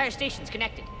 The entire station's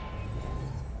connected.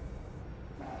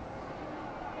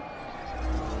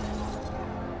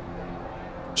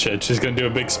 Shit, she's gonna do a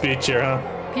big speech here, huh?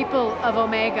 People of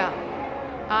Omega,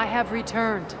 I have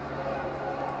returned.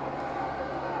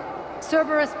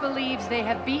 Cerberus believes they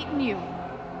have beaten you.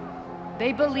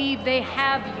 They believe they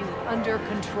have you under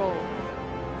control.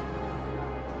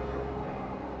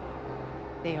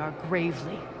 They are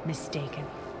gravely mistaken.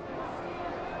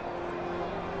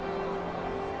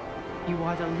 You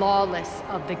are the lawless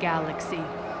of the galaxy.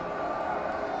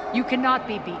 You cannot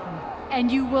be beaten,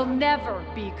 and you will never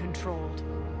be controlled.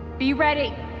 Be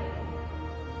ready.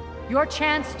 Your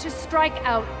chance to strike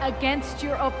out against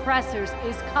your oppressors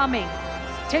is coming.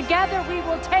 Together we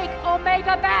will take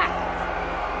Omega back!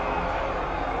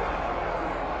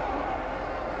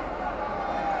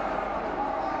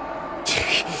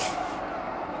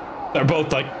 They're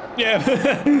both like, yeah.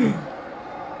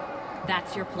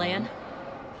 That's your plan?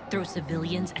 Throw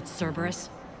civilians at Cerberus?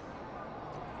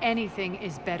 Anything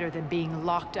is better than being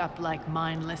locked up like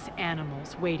mindless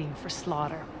animals waiting for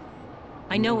slaughter.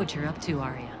 I know what you're up to,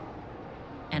 Aria.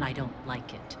 And I don't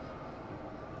like it.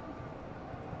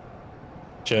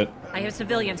 Shit. I have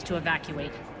civilians to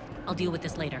evacuate. I'll deal with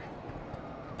this later.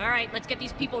 All right, let's get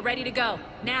these people ready to go.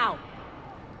 Now!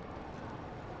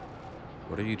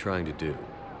 What are you trying to do?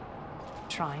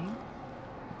 Trying?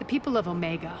 The people of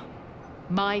Omega,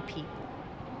 my people,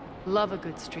 love a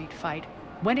good street fight.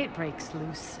 When it breaks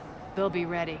loose, they'll be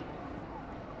ready.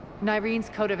 Nyreen's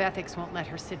code of ethics won't let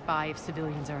her sit by if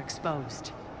civilians are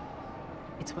exposed.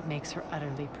 It's what makes her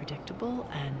utterly predictable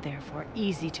and therefore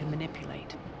easy to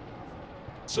manipulate.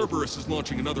 Cerberus is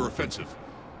launching another offensive.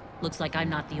 Looks like I'm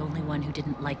not the only one who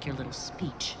didn't like your little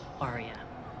speech, Aria.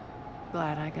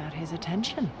 Glad I got his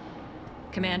attention.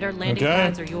 Commander, landing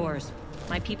pads are yours.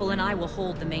 My people and I will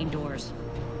hold the main doors.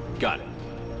 Got it.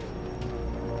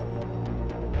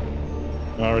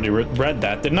 I already read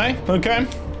that, didn't I? Okay.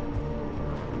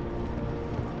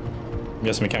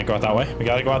 Guess we can't go out that way. We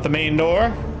gotta go out the main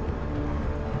door.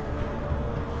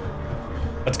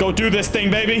 Let's go do this thing,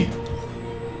 baby.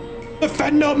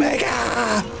 Defend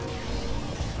Omega!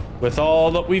 With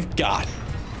all that we've got.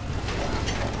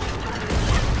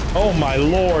 Oh my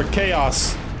lord,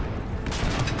 chaos.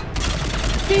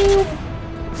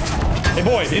 Hey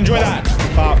boy, enjoy that.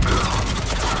 Pop.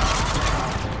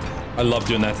 I love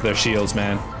doing that to their shields,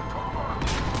 man.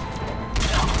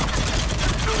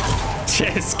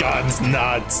 This gun's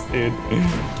nuts, dude.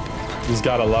 Just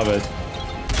gotta love it.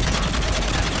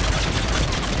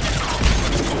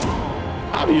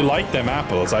 How do you like them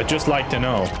apples? I'd just like to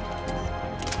know.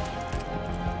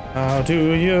 How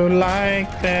do you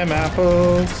like them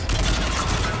apples?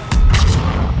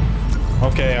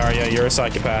 Okay, Aria, you're a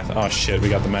psychopath. Oh shit, we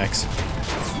got the mechs.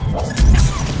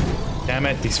 Damn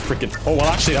it, these freaking... Oh, well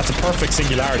actually that's a perfect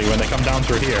singularity. When they come down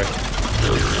through here,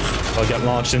 they'll get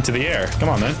launched into the air. Come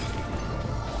on, then.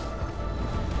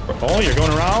 Oh, you're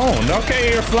going around.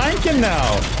 Okay, you're flanking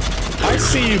now. I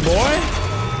see you, boy.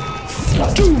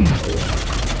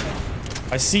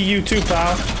 I see you too,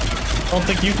 pal. Don't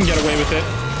think you can get away with it.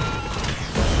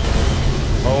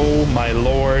 Oh my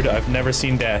lord, I've never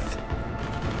seen death.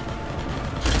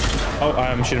 Oh,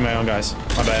 I'm shooting my own guys.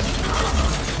 My bad.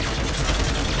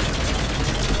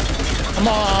 Come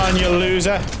on, you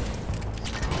loser.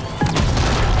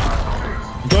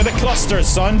 Enjoy the clusters,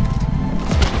 son.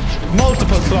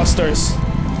 Multiple clusters.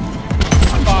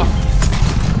 Ah.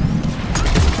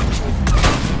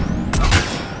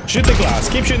 Shoot the glass.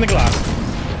 Keep shooting the glass.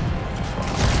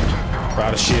 We're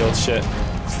out of shield. Shit.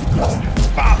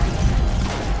 Ah.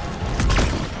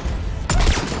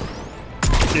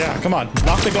 Yeah, come on.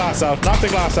 Knock the glass out. Knock the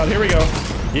glass out. Here we go.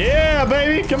 Yeah,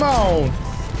 baby. Come on.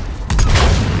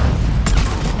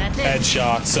 That's it.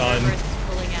 Headshot, son.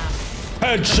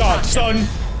 Headshot, son.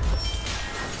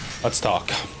 Let's talk.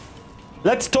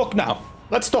 Let's talk now.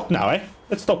 Let's talk now, eh?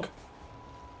 Let's talk.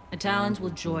 The Talons will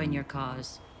join your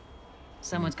cause.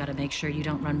 Someone's got to make sure you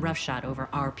don't run roughshod over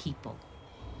our people.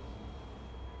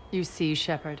 You see,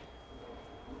 Shepard.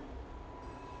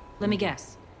 Let me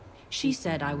guess. She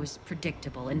said I was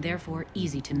predictable and therefore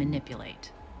easy to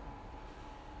manipulate.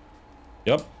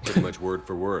 Yep. Pretty much word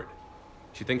for word.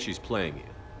 She thinks she's playing you.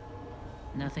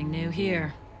 Nothing new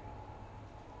here.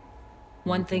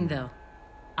 One thing, though.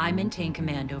 I maintain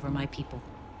command over my people.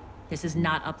 This is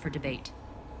not up for debate.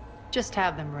 Just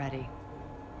have them ready.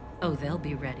 Oh, they'll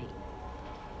be ready.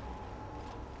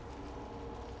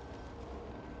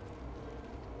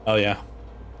 Oh yeah.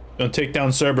 Gonna take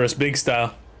down Cerberus big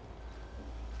style.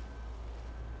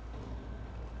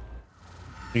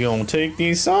 We gonna take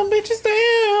these some bitches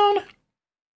down.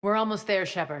 We're almost there,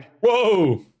 Shepard.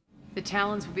 Whoa! The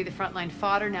Talons will be the frontline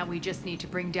fodder. Now we just need to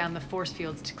bring down the force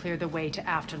fields to clear the way to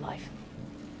Afterlife.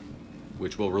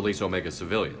 Which will release Omega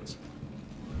civilians.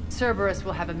 Cerberus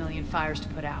will have a million fires to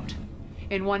put out.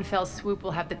 In one fell swoop,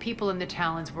 we'll have the people in the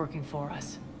Talons working for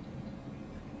us.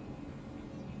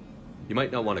 You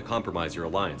might not want to compromise your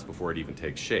alliance before it even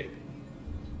takes shape.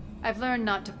 I've learned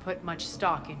not to put much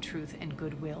stock in truth and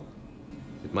goodwill.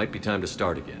 It might be time to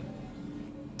start again.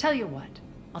 Tell you what,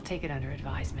 I'll take it under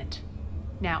advisement.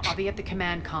 Now, I'll be at the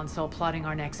command console plotting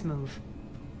our next move.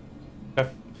 Okay.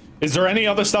 Is there any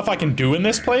other stuff I can do in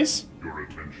this place? Your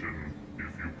attention,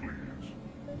 if you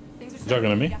please. Is that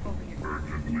gonna be?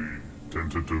 Urgently,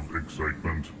 tentative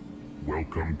excitement.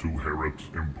 Welcome to Herod's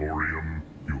Emporium,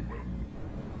 human.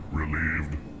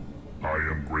 Relieved, I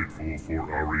am grateful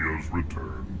for Aria's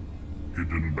return.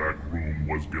 Hidden back room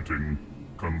was getting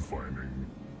confining.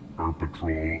 Her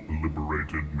patrol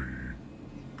liberated me.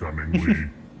 Cunningly,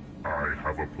 I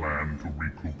have a plan to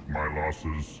recoup my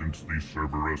losses since the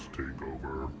Cerberus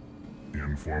takeover.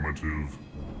 Informative,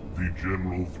 the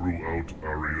General threw out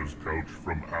Aria's couch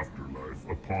from Afterlife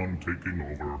upon taking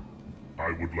over.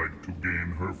 I would like to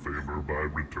gain her favor by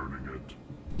returning it.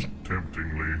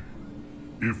 Temptingly,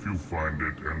 if you find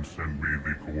it and send me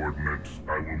the coordinates,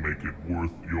 I will make it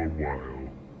worth your while.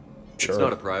 Sure. It's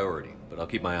not a priority, but I'll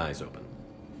keep my eyes open.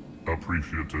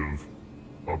 Appreciative.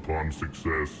 Upon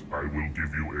success, I will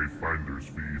give you a finder's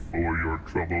fee for your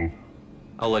trouble.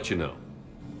 I'll let you know.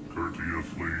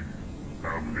 Courteously,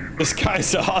 have a This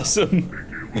guy's awesome. Take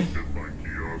a look at my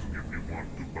kiosk if you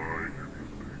want to buy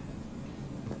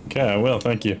anything. Okay, I will,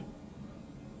 thank you.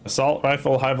 Assault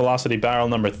rifle, high velocity barrel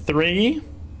number 3.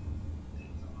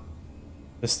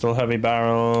 Pistol heavy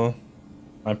barrel.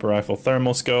 Sniper rifle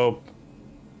thermal scope.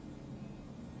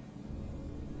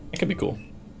 It could be cool.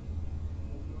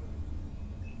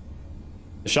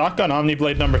 The shotgun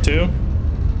Omniblade number 2.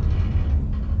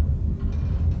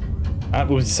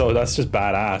 That's just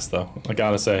badass though, I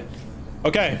gotta say.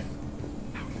 Okay.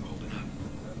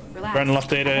 Brennan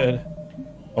updated.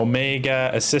 Omega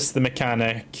assist the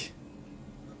mechanic.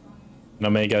 And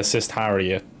Omega assist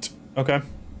Harriet. Okay.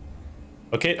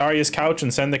 Locate Aria's couch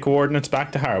and send the coordinates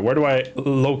back to her. Where do I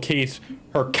locate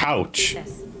her couch?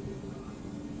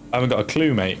 I haven't got a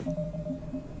clue, mate.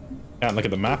 Can't look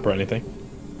at the map or anything.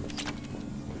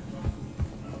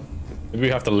 Maybe we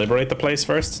have to liberate the place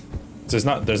first? There's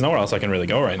nowhere else I can really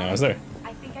go right now, is there?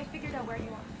 I think I figured out where you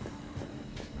are.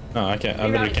 No, I can't. I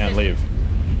literally can't leave.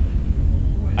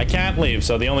 I can't leave,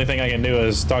 so the only thing I can do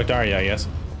is talk to Aria, I guess.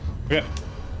 Okay.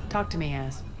 Talk to me,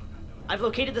 Az. I've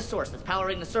located the source that's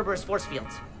powering the Cerberus force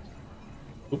fields.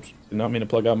 Oops, did not mean to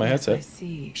plug out my headset. I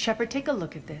see. Shepard, take a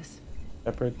look at this.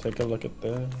 Shepard, take a look at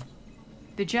this.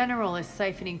 The General is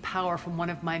siphoning power from one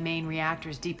of my main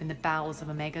reactors deep in the bowels of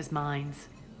Omega's mines.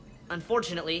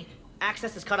 Unfortunately,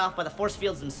 access is cut off by the force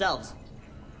fields themselves.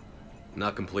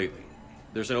 Not completely.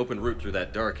 There's an open route through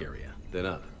that dark area, then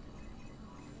up.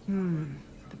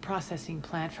 The processing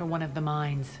plant for one of the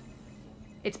mines.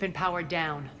 It's been powered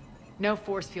down. No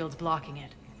force fields blocking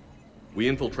it. We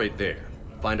infiltrate there,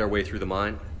 find our way through the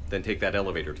mine, then take that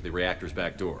elevator to the reactor's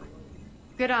back door.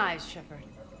 Good eyes, Shepard.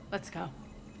 Let's go.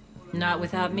 Not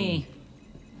without me.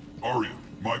 Aria,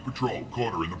 my patrol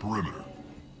caught her in the perimeter.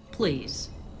 Please.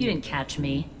 You didn't catch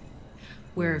me.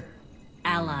 We're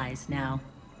allies now.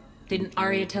 Didn't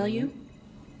Aria tell you?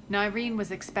 Nyreen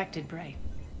was expected, Bray.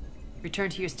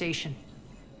 Return to your station.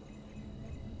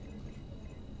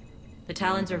 The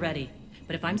Talons are ready,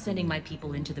 but if I'm sending my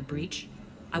people into the breach,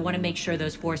 I want to make sure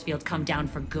those force fields come down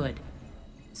for good.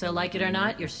 So like it or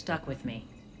not, you're stuck with me.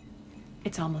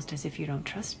 It's almost as if you don't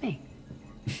trust me.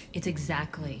 It's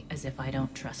exactly as if I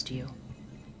don't trust you.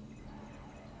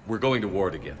 We're going to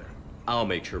war together. I'll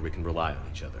make sure we can rely on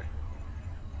each other.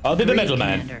 I'll be the Agreed,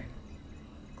 middleman. Commander.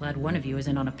 Glad one of you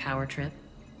isn't on a power trip.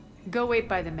 Go wait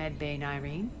by the med bay,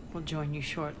 Nyreen. We'll join you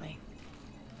shortly.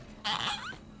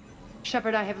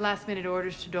 Shepard, I have last-minute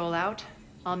orders to dole out.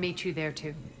 I'll meet you there,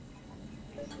 too.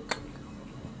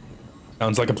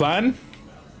 Sounds like a plan.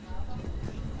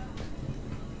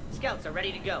 Scouts are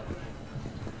ready to go.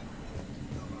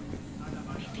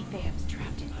 I think they have us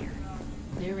trapped in here.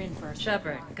 They're in first.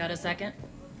 Shepard, got a second?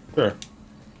 Sure.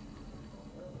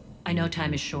 I know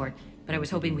time is short, but I was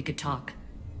hoping we could talk.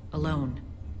 Alone.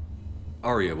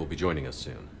 Aria will be joining us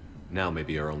soon. Now may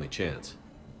be our only chance.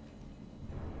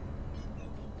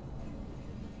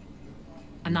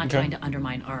 I'm not trying to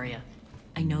undermine Aria.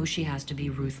 I know she has to be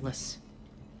ruthless.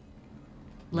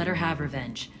 Let her have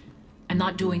revenge. I'm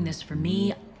not doing this for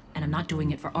me, and I'm not doing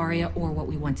it for Aria or what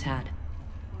we once had.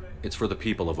 It's for the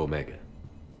people of Omega.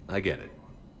 I get it.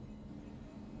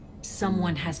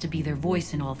 Someone has to be their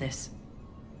voice in all this.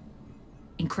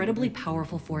 Incredibly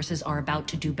powerful forces are about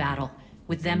to do battle,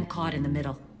 with them caught in the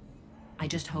middle. I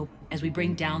just hope, as we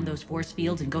bring down those force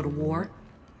fields and go to war,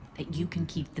 that you can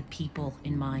keep the people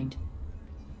in mind.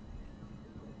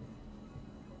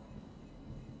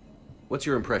 What's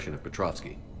your impression of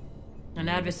Petrovsky? An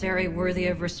adversary worthy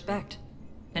of respect.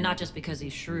 And not just because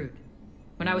he's shrewd.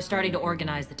 When I was starting to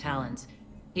organize the Talons,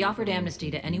 he offered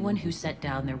amnesty to anyone who set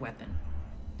down their weapon.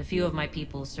 A few of my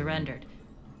people surrendered,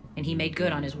 and he made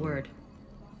good on his word.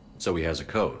 So he has a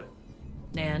code.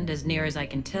 And, as near as I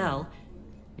can tell,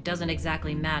 it doesn't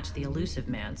exactly match the elusive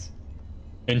man's.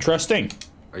 Interesting.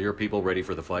 Are your people ready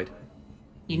for the fight?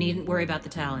 You needn't worry about the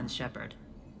Talons, Shepard.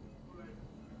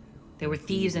 They were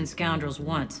thieves and scoundrels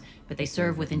once, but they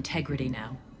serve with integrity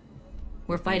now.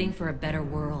 We're fighting for a better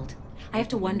world. I have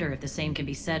to wonder if the same can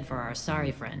be said for our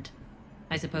Asari friend.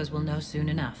 I suppose we'll know soon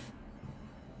enough.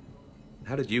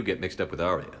 How did you get mixed up with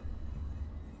Aria?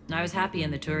 I was happy in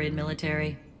the Turian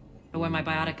military, but when my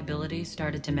biotic abilities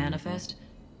started to manifest,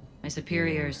 my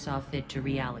superiors saw fit to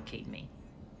reallocate me.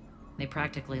 They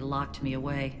practically locked me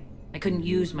away. I couldn't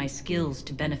use my skills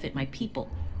to benefit my people,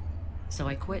 so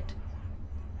I quit.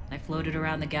 I floated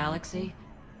around the galaxy,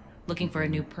 looking for a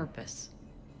new purpose.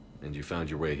 And you found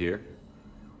your way here?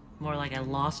 More like I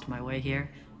lost my way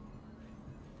here.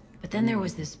 But then there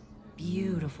was this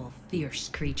beautiful, fierce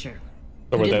creature.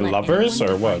 So were they lovers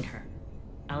or what?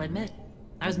 I'll admit,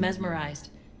 I was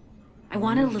mesmerized. I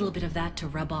wanted a little bit of that to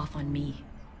rub off on me.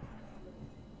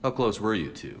 How close were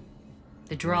you two?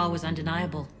 The draw was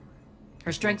undeniable.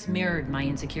 Her strengths mirrored my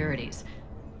insecurities.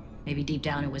 Maybe deep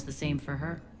down it was the same for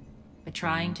her. But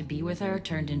trying to be with her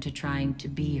turned into trying to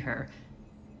be her.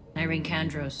 Nyreen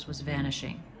Kandros was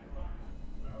vanishing.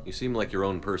 You seem like your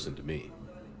own person to me.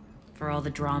 For all the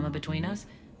drama between us,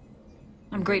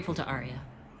 I'm grateful to Aria.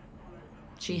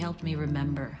 She helped me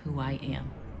remember who I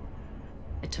am.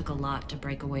 It took a lot to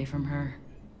break away from her,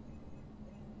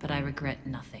 but I regret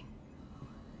nothing.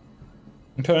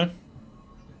 Okay.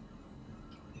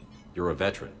 You're a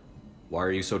veteran. Why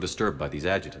are you so disturbed by these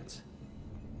adjutants?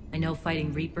 I know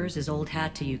fighting Reapers is old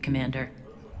hat to you, Commander.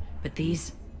 But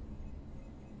these...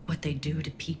 what they do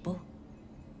to people?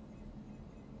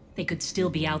 They could still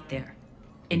be out there.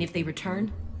 And if they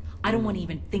return, I don't want to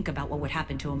even think about what would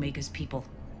happen to Omega's people.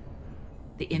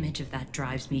 The image of that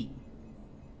drives me...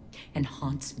 and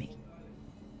haunts me.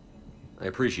 I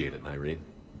appreciate it, Nyreen.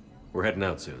 We're heading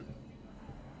out soon.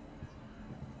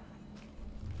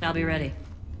 I'll be ready.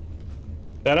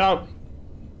 Head out.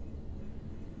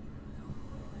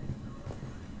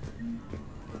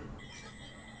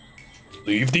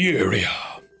 Leave the area.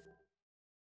 I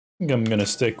think I'm gonna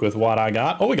stick with what I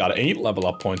got. Oh, we got 8 level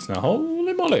up points now.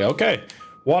 Holy moly. Okay.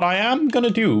 What I am gonna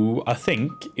do, I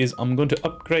think, is I'm going to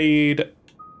upgrade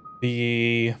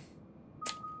the...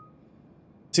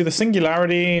 See the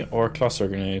singularity or cluster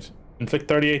grenade. Inflict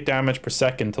 38 damage per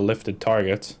second to lifted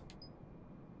targets.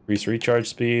 Increase recharge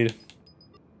speed.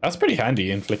 That's pretty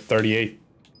handy, inflict 38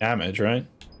 damage, right?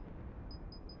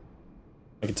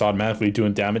 Like it's automatically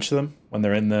doing damage to them when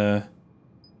they're in the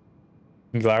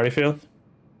singularity field.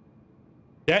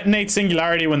 Detonate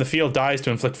singularity when the field dies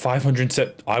to inflict 500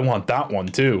 set. I want that one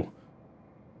too.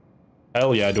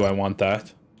 Hell yeah, do I want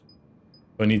that.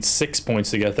 I need 6 points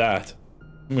to get that.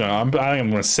 I'm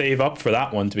gonna save up for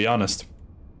that one, to be honest.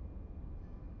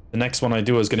 The next one I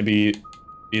do is gonna be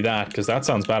that, because that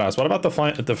sounds badass. What about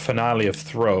the finale of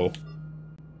throw?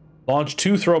 Launch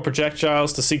 2 throw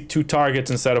projectiles to seek 2 targets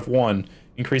instead of 1.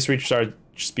 Increase recharge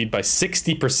speed by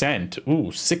 60%.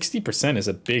 Ooh, 60% is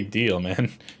a big deal,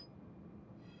 man.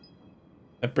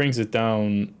 That brings it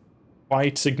down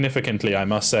quite significantly, I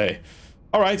must say.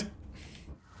 All right.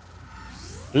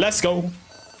 Let's go.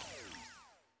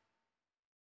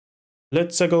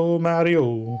 Let's go, Mario.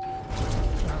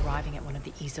 We're arriving at one of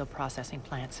the ESO processing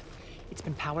plants. It's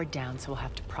been powered down, so we'll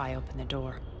have to pry open the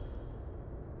door.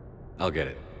 I'll get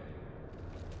it.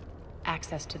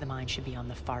 Access to the mine should be on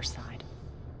the far side.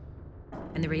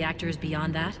 And the reactor is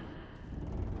beyond that?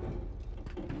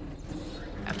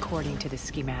 According to the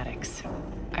schematics.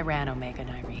 I ran Omega,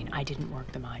 Nyreen. I didn't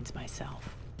work the mines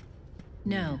myself.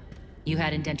 No. You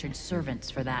had indentured servants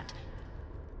for that.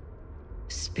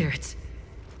 Spirits.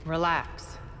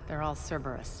 Relax. They're all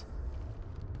Cerberus.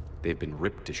 They've been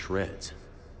ripped to shreds.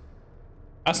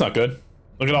 That's not good.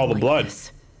 Look at all the blood.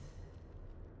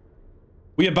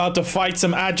 We about to fight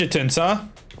some adjutants, huh?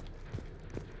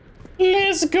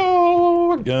 Let's go.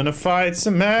 We're gonna fight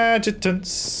some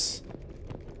adjutants.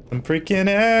 Some freaking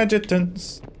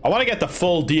adjutants. I want to get the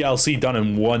full DLC done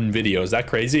in one video. Is that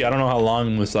crazy? I don't know how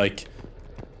long this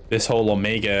this whole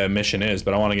Omega mission is,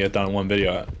 but I want to get it done in one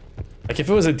video. Like if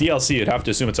it was a DLC, you'd have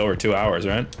to assume it's over 2 hours,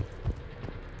 right?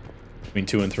 Between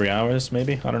 2 and 3 hours,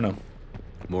 maybe? I don't know.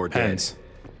 More dead.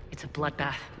 It's a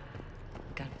bloodbath.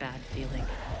 Got a bad feeling.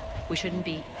 We shouldn't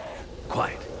be...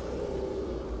 Quiet.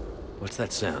 What's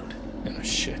that sound? Oh,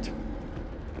 shit.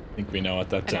 I think we know what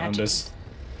that sound is.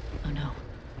 Oh, no.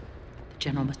 The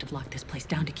General must have locked this place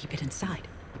down to keep it inside.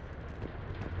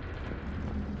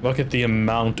 Look at the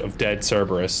amount of dead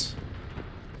Cerberus.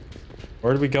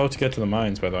 Where do we go to get to the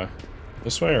mines, by the way?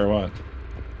 This way or what?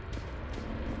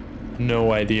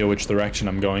 No idea which direction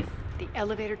I'm going. The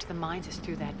elevator to the mines is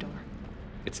through that door.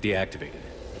 It's deactivated.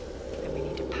 Then we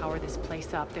need to power this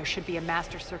place up. There should be a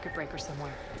master circuit breaker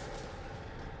somewhere.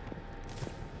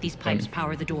 These pipes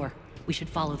power the door. We should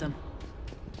follow them.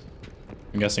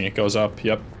 I'm guessing it goes up.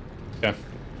 Yep. Okay.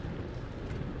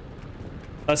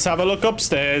 Let's have a look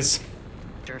upstairs.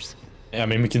 Yeah, I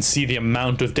mean, we can see the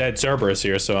amount of dead Cerberus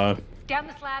here, so down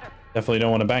this ladder. Definitely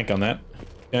don't want to bank on that.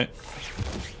 Okay.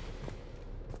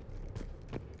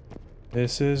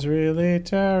 This is really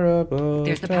terrible.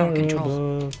 There's the power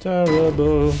control.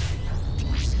 Terrible.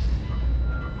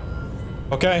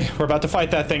 Okay, we're about to fight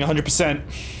that thing 100%.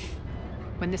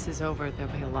 When this is over,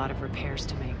 there'll be a lot of repairs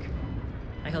to make.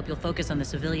 I hope you'll focus on the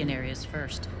civilian areas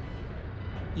first.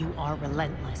 You are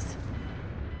relentless.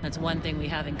 That's one thing we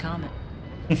have in common.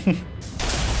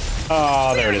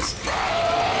 Oh, there it is.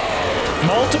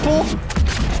 Multiple?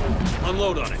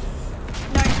 Unload on it.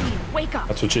 Nyreen, wake up.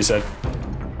 That's what she said.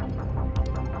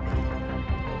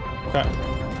 Okay.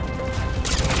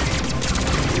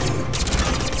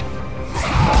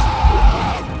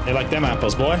 They like them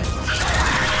apples, boy.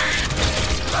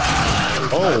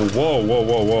 Oh, whoa, whoa,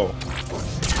 whoa, whoa.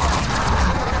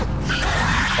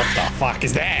 fuck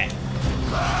is that?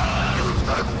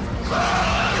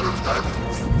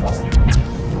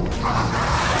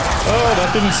 Oh,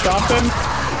 that didn't stop him.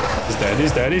 He's dead,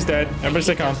 he's dead, he's dead. Everybody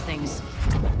stay calm.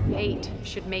 Hate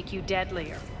should make you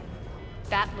deadlier.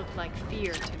 That looked like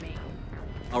fear to me.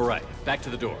 All right, back to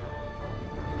the door.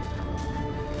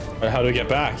 How do we get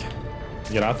back?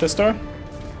 Get out this door?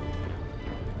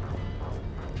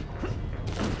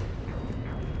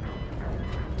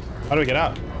 How do we get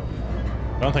out?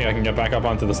 I don't think I can get back up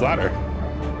onto this ladder.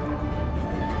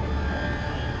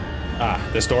 Ah,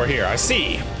 this door here. I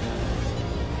see.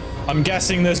 I'm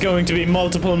guessing there's going to be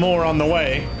multiple more on the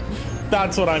way.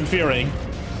 That's what I'm fearing.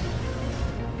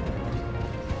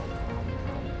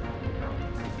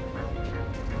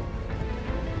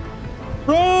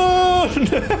 Run!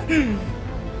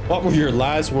 What were your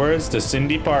last words to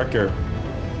Cindy Parker?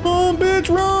 Run, bitch,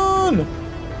 run!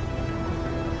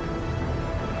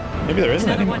 Maybe there isn't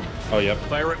anyone. Oh, yep.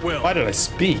 Fire at will. Why did I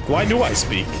speak? Why do I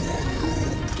speak?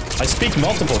 I speak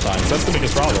multiple times. That's the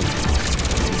biggest problem.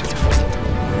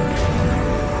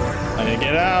 I need to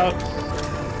get out.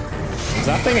 Does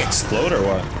that thing explode or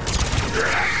what?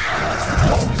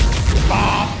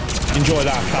 Ah! Enjoy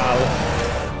that,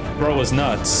 pal. Bro was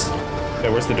nuts. Okay,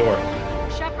 where's the door?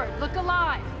 Shepard, look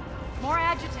alive. More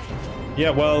agitated.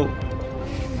 Yeah, well...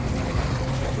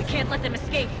 We can't let them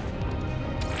escape.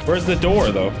 Where's the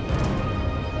door, though?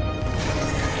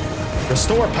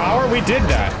 Restore power? We did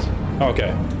that.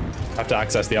 Okay. Have to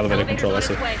access the elevator control, I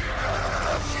see.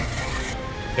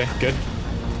 Okay, good.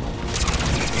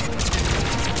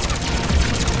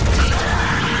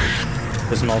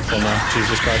 There's multiple now.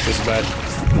 Jesus Christ, this is bad.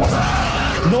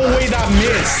 No way that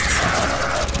missed!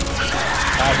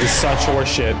 That is such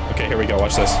horseshit. Okay, here we go.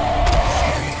 Watch this.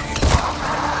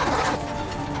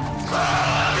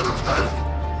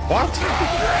 What?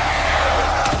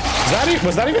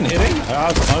 Was that even hitting?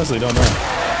 I honestly don't know.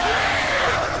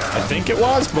 I think it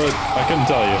was, but I couldn't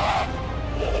tell you.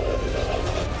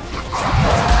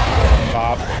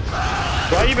 Pop.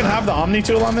 Do I even have the Omni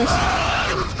tool on this? I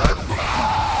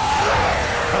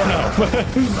don't know.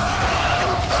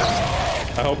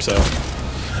 I hope so.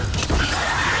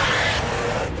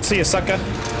 See you, sucker.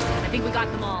 I think we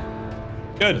got them all.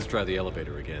 Good. Let's try the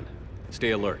elevator again.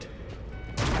 Stay alert.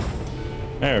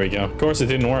 There we go. Of course it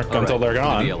didn't work until they're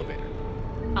gone. The elevator.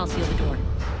 I'll seal the door.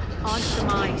 On to the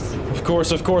mines. Of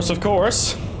course, of course, of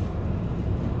course.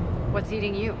 What's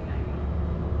eating you?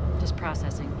 Just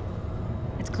processing.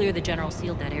 It's clear the General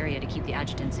sealed that area to keep the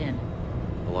adjutants in.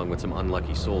 Along with some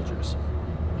unlucky soldiers.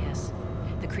 Yes.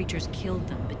 The creatures killed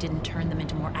them, but didn't turn them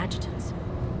into more adjutants.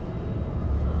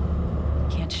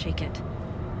 Can't shake it.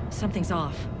 Something's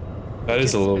off. That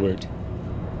is a little weird.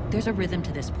 There's a rhythm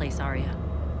to this place, Aria.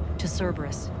 To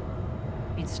Cerberus.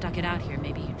 If you'd stuck it out here,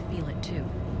 maybe you'd feel it too.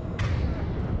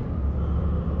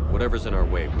 Whatever's in our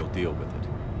way, we'll deal with it.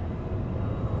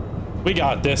 We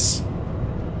got this.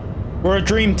 We're a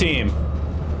dream team.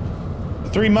 The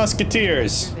Three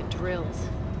Musketeers. The drills.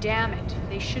 Damn it.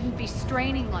 They shouldn't be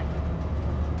straining like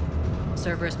that.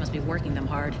 Cerberus must be working them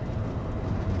hard.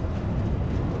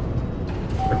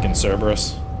 Frickin'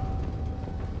 Cerberus.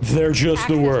 They're just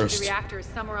the worst. The reactor is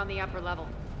somewhere on the upper level.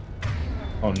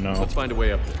 Oh no. Let's find a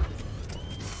way up there.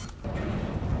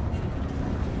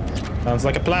 Sounds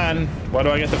like a plan. Why do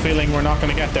I get the feeling we're not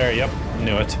gonna get there? Yep,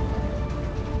 knew it.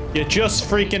 You just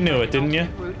freaking knew it, didn't you?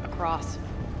 Route across.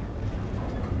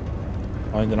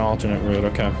 Find an alternate route,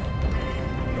 okay.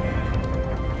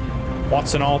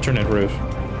 What's an alternate route?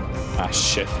 Ah,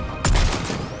 shit.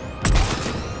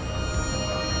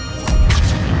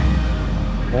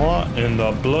 What in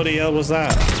the bloody hell was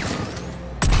that?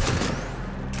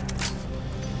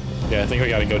 Yeah, I think we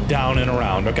gotta go down and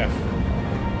around, okay.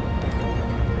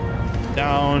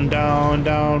 Down, down,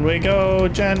 down we go,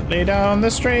 gently down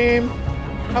the stream.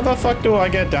 How the fuck do I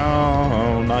get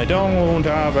down? I don't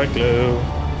have a clue.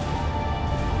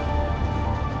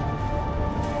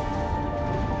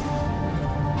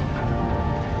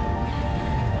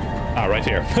 Ah, right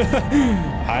here.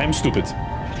 I'm stupid.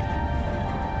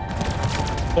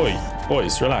 Oi,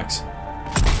 boys, relax.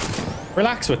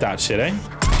 Relax with that shit, eh?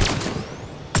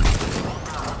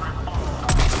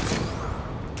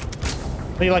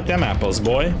 How do you like them apples,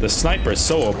 boy? The sniper is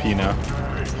so OP now.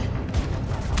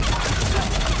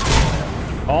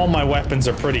 All my weapons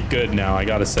are pretty good now, I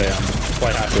gotta say. I'm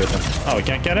quite happy with them. Oh, we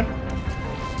can't get him?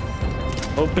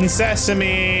 Open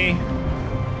sesame!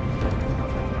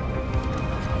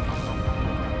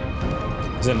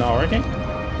 Is it not working?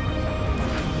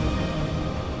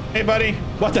 Hey, buddy.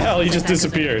 What the hell? He just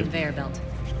disappeared. Conveyor belt.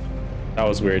 That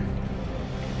was weird.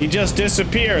 He just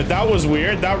disappeared. That was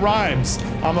weird. That rhymes.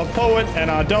 I'm a poet and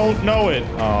I don't know it.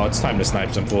 Oh, it's time to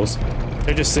snipe some fools.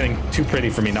 They're just sitting too pretty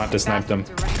for me not to snipe them.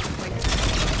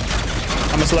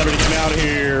 I'm a celebrity. Get me out of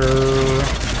here.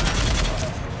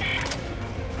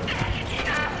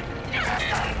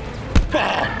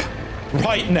 Bop!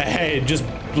 Right in the head. Just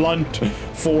blunt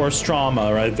force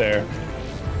trauma right there.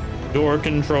 Door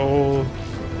control.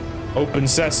 Open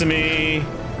sesame.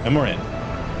 And we're in.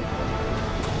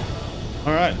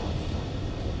 All right.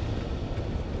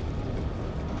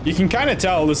 You can kind of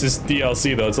tell this is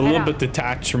DLC though. It's a little bit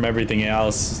detached from everything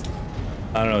else.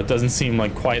 I don't know. It doesn't seem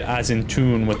like quite as in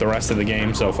tune with the rest of the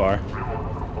game so far.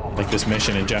 Like this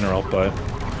mission in general, but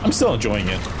I'm still enjoying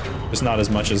it. Just not as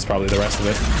much as probably the rest of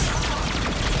it.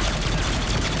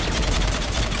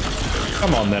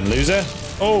 Come on then, loser.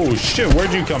 Oh shit,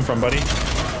 where'd you come from, buddy?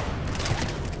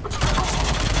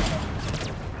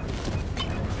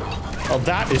 Oh,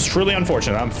 that is truly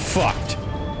unfortunate. I'm fucked.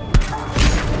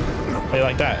 How you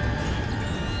like that?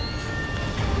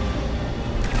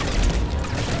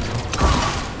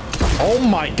 Oh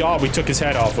my god, we took his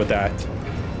head off with that.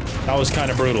 That was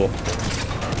kind of brutal.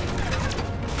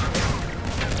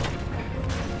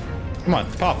 Come on,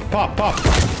 pop, pop, pop.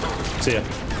 See ya.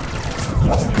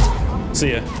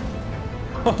 See ya.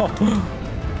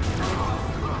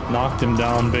 Knocked him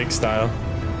down big style.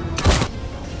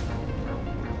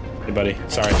 Hey, buddy.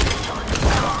 Sorry.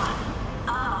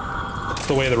 It's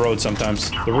the way of the road sometimes.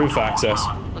 The roof access.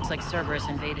 Looks like Cerberus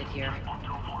invaded here.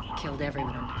 Killed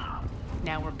everyone.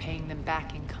 Now we're paying them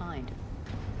back in kind.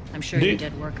 I'm sure your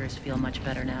dead workers feel much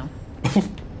better now.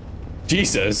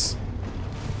 Jesus.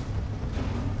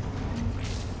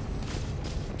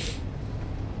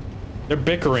 Their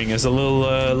bickering is a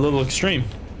little extreme.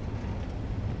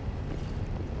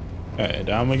 Okay,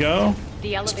 down we go.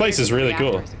 This place is really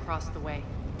cool. Across the way.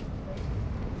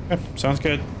 Okay, sounds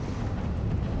good.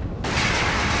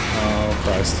 Oh,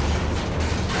 Christ.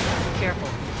 Careful.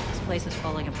 This place is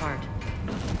falling apart.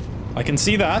 I can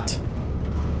see that.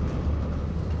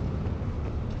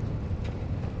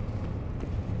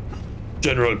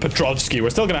 General Petrovsky. We're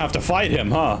still gonna have to fight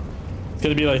him, huh? It's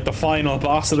gonna be like the final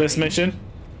boss of this mission.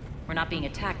 We're not being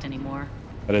attacked anymore.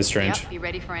 That is strange. Yep, be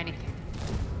ready for anything.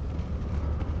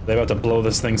 Are they about to blow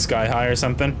this thing sky high or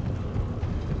something?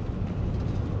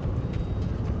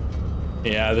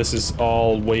 Yeah, this is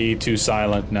all way too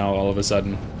silent now all of a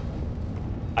sudden.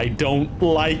 I don't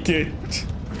like it.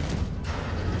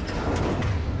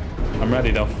 I'm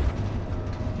ready though.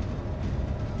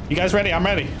 You guys ready? I'm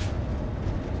ready.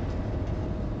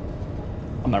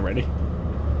 I'm not ready.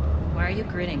 Why are you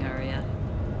grinning, Aria?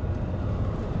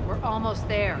 We're almost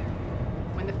there.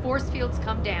 When the force fields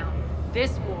come down,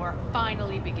 this war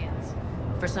finally begins.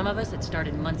 For some of us, it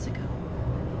started months ago.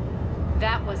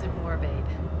 That wasn't war, babe.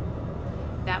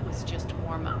 That was just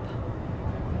warm-up.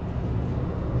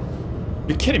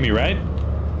 You're kidding me, right?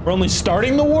 We're only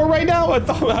starting the war right now? I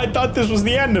thought this was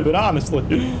the end of it, honestly.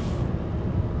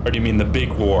 Or do you mean the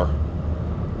big war?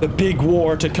 The big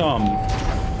war to come.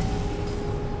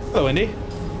 Hello, Indy.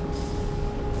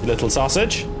 You little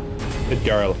sausage. Good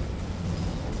girl.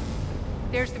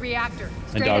 There's the reactor.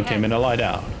 My dog came in to lie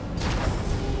down.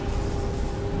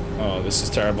 Oh, this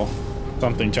is terrible.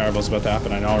 Something terrible is about to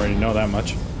happen. I already know that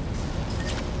much.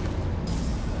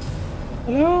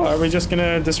 Hello? Are we just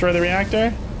gonna destroy the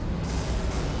reactor?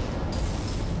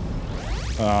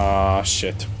 Ah,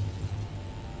 shit.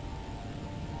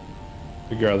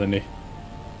 Good girl, Indy.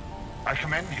 I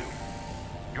commend you.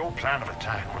 Your plan of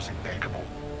attack was impeccable.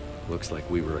 Looks like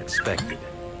we were expected.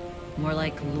 More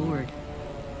like lured.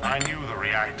 I knew the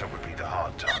reactor would be the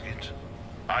hard target.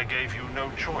 I gave you no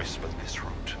choice but this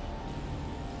route.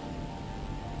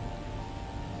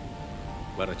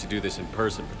 Why don't you do this in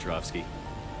person, Petrovsky?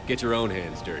 Get your own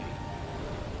hands dirty.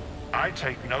 I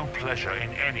take no pleasure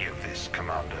in any of this,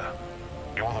 Commander.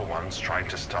 You're the ones trying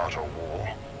to start a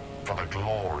war for the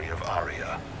glory of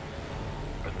Aria.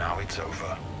 But now it's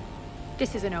over.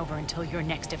 This isn't over until your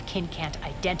next of kin can't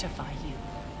identify you.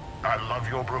 I love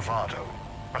your bravado,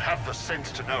 but have the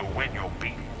sense to know when you're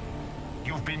beaten.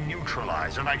 You've been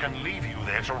neutralized, and I can leave you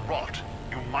there to rot.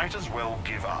 You might as well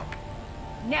give up.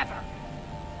 Never.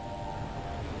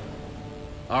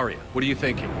 Aria, what are you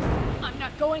thinking? I'm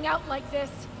not going out like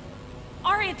this.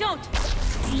 Aria, don't!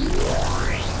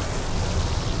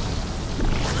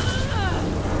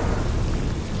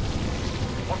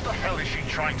 What the hell is she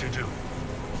trying to do?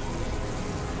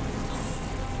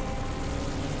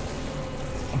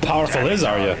 How powerful is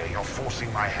Aria? You're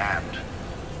forcing my hand.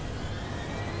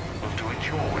 We'll do it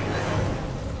your way then.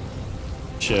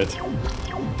 Shit.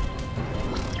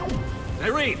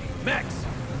 Nyreen, Max.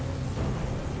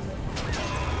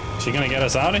 She gonna get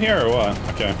us out of here or what?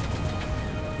 Okay.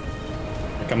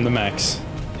 Here come the mechs.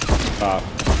 Pop,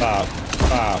 pop,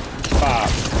 pop, pop,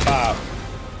 pop.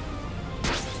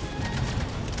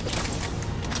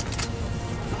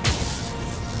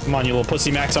 Come on, you little pussy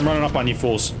mechs. I'm running up on you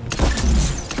fools.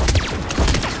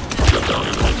 Shut down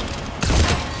imminent.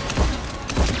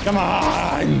 Come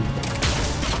on!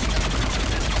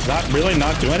 Does that really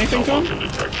not do anything to him?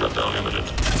 Detect shutdown imminent.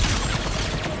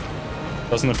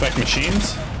 Doesn't affect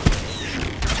machines?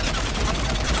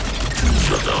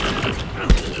 Shutdown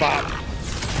imminent. Bop.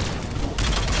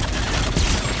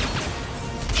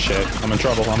 Shit, I'm in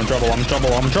trouble, I'm in trouble, I'm in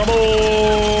trouble, I'm in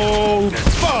trouble!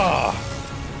 Ah!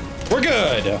 We're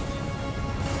good!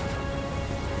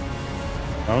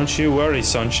 Don't you worry,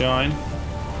 sunshine.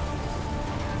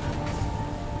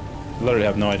 Literally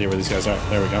have no idea where these guys are.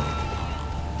 There we go.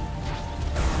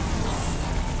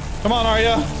 Come on,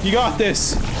 Aria, you got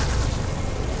this!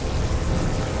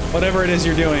 Whatever it is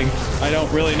you're doing, I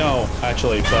don't really know,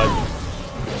 actually, but...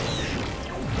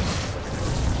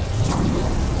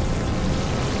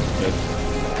 Good.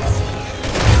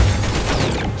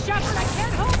 Shepard, I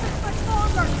can't hold this much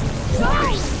longer!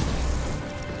 No!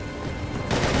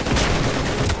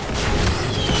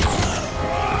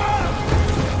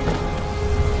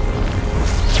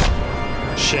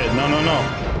 Shit, no, no, no.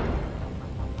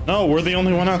 No, we're the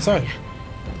only one outside.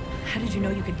 How did you know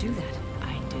you could do that?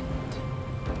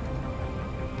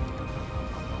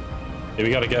 Okay, we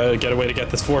gotta get a way to get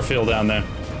this force field down there.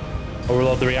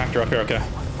 Overload the reactor up here, okay.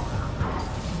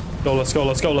 Go, let's go,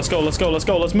 let's go, let's go, let's go, let's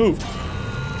go, let's move.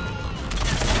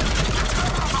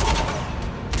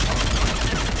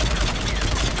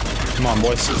 Come on,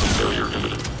 boys.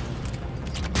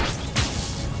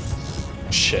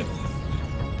 Shit.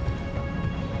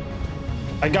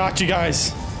 I got you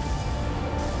guys.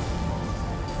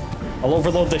 I'll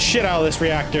overload the shit out of this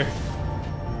reactor.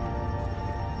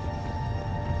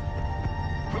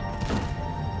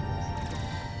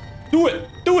 Do it!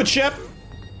 Do it, Shep!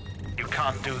 You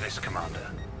can't do this, Commander.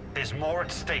 There's more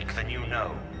at stake than you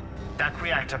know. That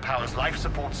reactor powers life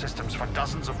support systems for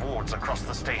dozens of wards across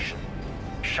the station.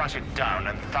 Shut it down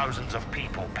and thousands of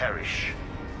people perish.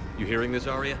 You hearing this,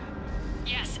 Aria?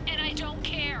 Yes, and I don't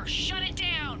care. Shut it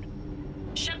down.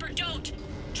 Shepard, don't.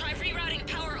 Try rerouting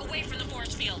power away from the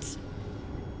force fields.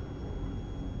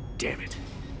 Damn it.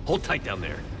 Hold tight down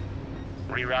there.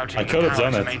 Rerouting I could have power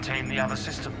done to it. maintain the other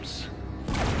systems.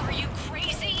 Are you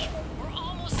crazy? We're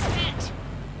almost spent.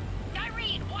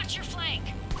 Nyreen, watch your flank.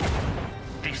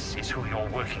 This is who you're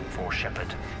working for,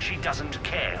 Shepard. She doesn't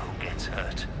care who gets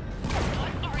hurt.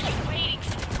 What are you waiting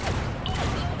for?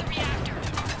 Overload the reactor.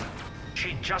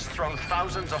 She'd just thrown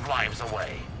thousands of lives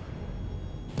away.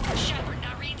 Shepard,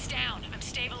 Nyreen's down. I'm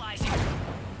stabilizing.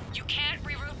 You can't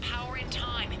reroute power in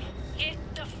time. Hit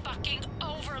the fucking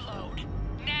overload.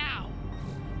 Now.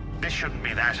 This shouldn't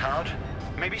be that hard.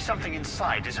 Maybe something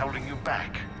inside is holding you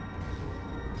back.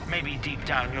 Maybe deep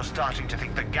down you're starting to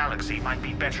think the galaxy might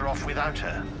be better off without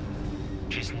her.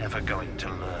 She's never going to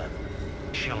learn.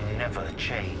 She'll never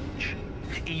change.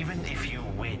 Even if you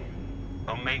win,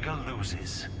 Omega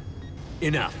loses.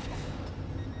 Enough.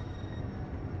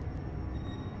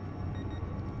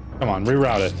 Come on,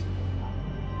 reroute it.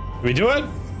 Did we do it?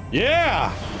 Yeah!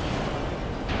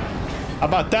 How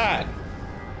about that?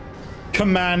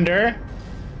 Commander.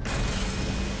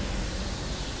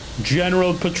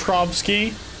 General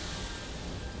Petrovsky.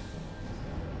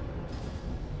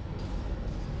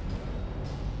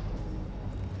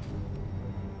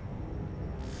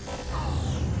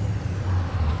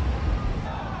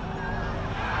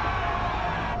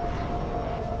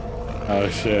 Oh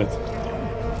shit.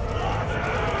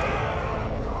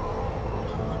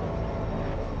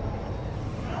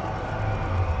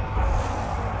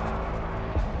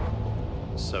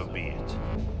 So be it.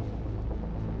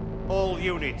 All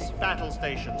units, battle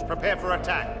stations, prepare for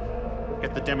attack.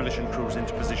 Get the demolition crews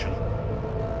into position.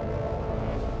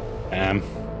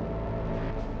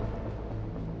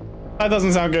 That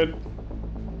doesn't sound good.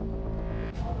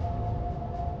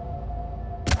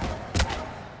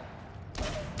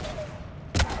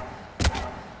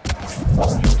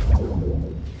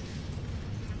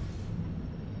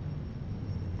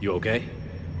 You okay?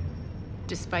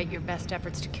 Despite your best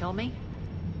efforts to kill me,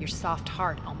 your soft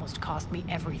heart almost cost me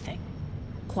everything.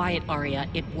 Quiet, Aria.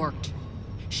 It worked.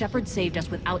 Shepard saved us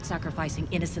without sacrificing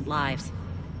innocent lives.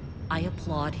 I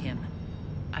applaud him.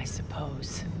 I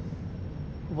suppose.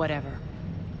 Whatever.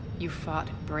 You fought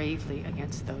bravely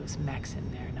against those mechs in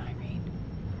there, Nyreen.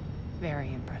 Very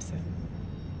impressive.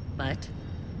 But?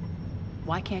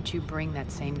 Why can't you bring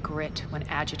that same grit when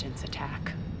adjutants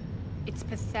attack? It's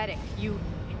pathetic. You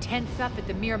tense up at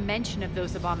the mere mention of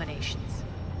those abominations.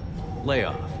 Lay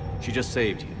off. She just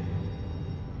saved you.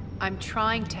 I'm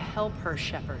trying to help her,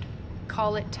 Shepard.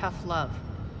 Call it tough love.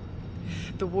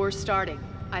 The war's starting.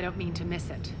 I don't mean to miss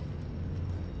it.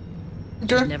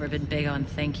 She's never been big on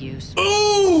thank yous.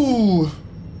 Ooh!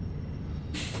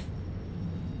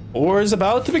 War is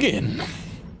about to begin.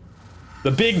 The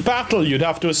big battle, you'd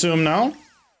have to assume now.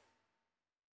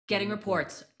 Getting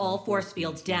reports. All force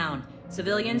fields down.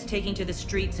 Civilians taking to the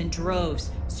streets in droves.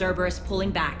 Cerberus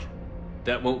pulling back.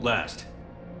 That won't last.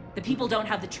 The people don't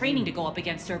have the training to go up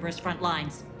against Cerberus front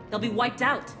lines. They'll be wiped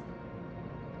out.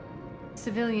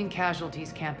 Civilian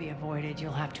casualties can't be avoided.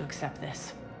 You'll have to accept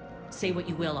this. Say what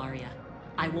you will, Aria.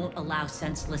 I won't allow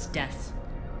senseless deaths.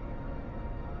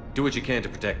 Do what you can to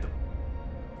protect them.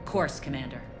 Of course,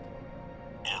 Commander.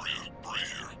 Aria, Bray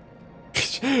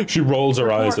here. She rolls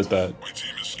her eyes at that. My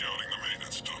team is scouting the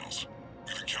maintenance tunnels.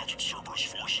 We've encountered Cerberus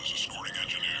forces escorting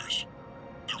engineers.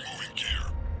 They're moving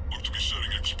gear. Look to be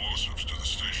setting explosives to the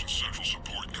station's central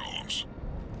support columns.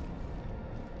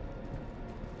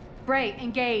 Bray,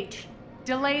 engage.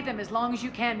 Delay them as long as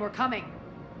you can. We're coming.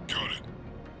 Got it.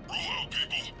 Roll out,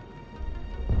 people.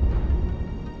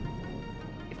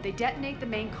 If they detonate the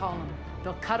main column,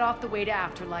 they'll cut off the way to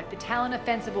Afterlife. The Talon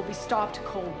offensive will be stopped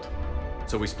cold.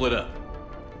 So we split up.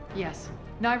 Yes.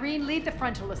 Nyreen, lead the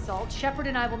frontal assault. Shepard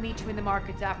and I will meet you in the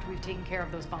markets after we've taken care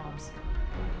of those bombs.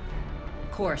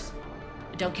 Of course.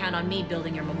 But don't count on me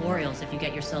building your memorials if you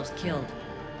get yourselves killed.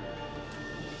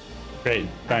 Great,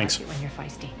 thanks. I like it when you're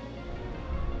feisty.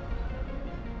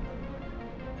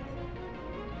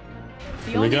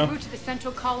 The only route to the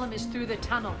central column is through the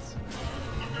tunnels.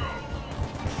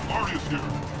 Aria's here.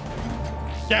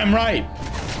 Damn right.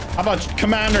 How about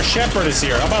Commander Shepard is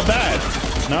here? How about that?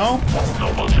 No?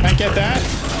 Can't get that?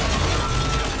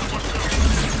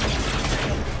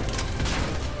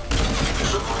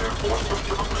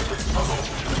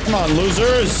 Come on,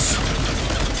 losers.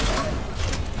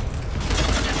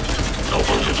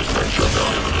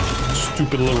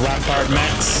 Stupid little rampart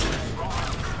mechs.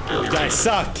 You guys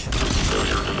suck.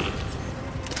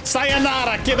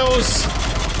 Sayonara, kiddos.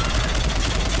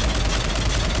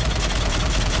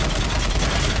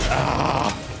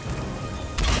 Ah.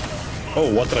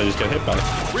 Oh, what did I just get hit by?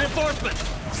 Reinforcements!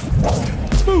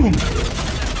 Boom!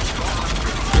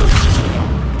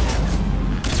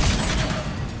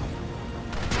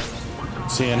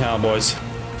 See you in hell, boys.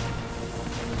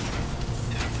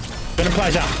 Been a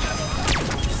pleasure.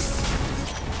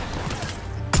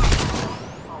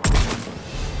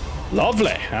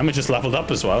 Lovely. Emma just leveled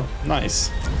up as well.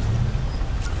 Nice.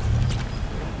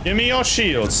 Give me your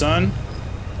shield, son.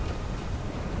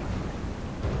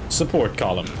 Support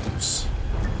columns.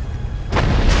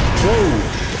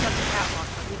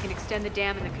 Whoa! We can extend the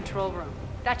dam in the control room.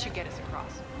 That should get us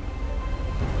across.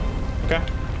 Okay.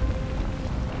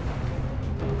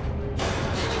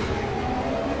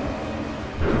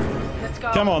 Let's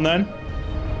go. Come on then.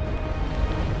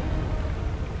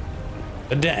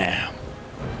 The dam.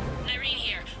 Nyreen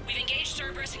here. We've engaged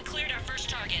Cerberus and cleared our first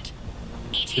target.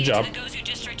 ETA Good job. to the Gozu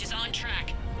district is on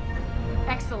track.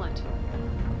 Excellent.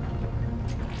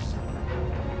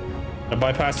 A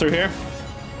bypass through here.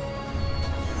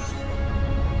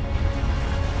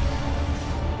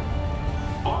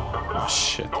 Oh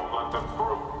shit.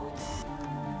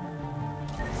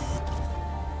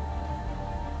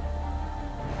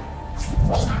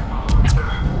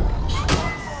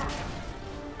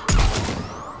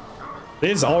 It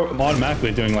is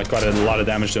automatically doing like quite a lot of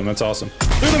damage to him. That's awesome.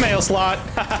 Through the mail slot.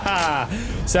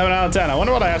 7 out of 10. I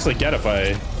wonder what I actually get if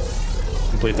I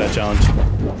complete that challenge.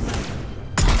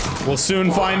 We'll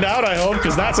soon find out, I hope,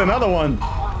 because that's another one.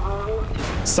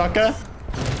 Sucker.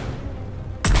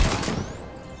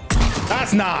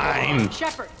 That's 9.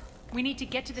 Shepard, we need to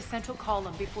get to the central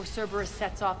column before Cerberus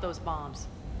sets off those bombs.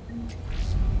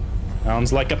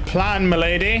 Sounds like a plan,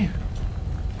 milady.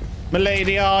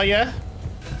 Milady, are ya?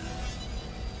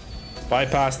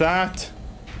 Bypass that.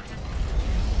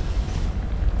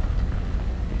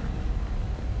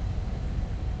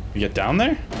 You get down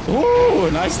there? Ooh,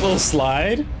 a nice little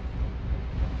slide.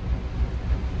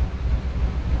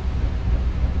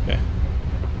 Okay.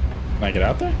 Can I get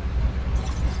out there?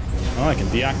 Oh, I can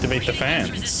deactivate the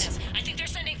fans. I think they're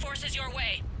sending forces your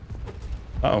way.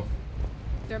 Uh-oh.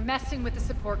 They're messing with the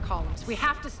support columns. We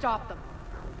have to stop them.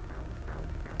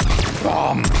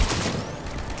 Bomb.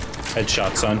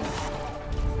 Headshot, son.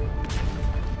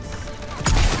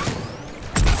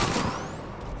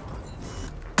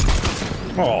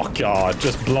 Oh god,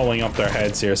 just blowing up their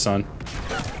heads here, son.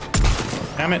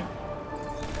 Damn it.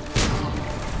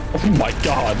 Oh my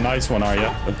god, nice one,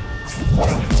 Aria.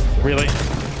 Really?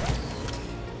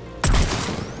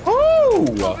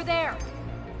 Woo! Over there.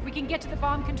 We can get to the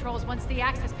bomb controls once the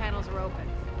access panels are open.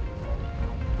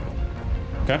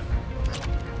 Okay.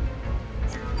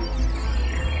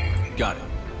 Got it.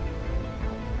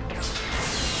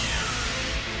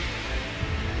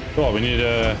 Cool, we need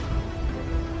Those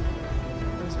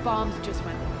bombs just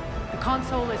went live. The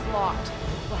console is locked.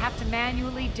 We'll have to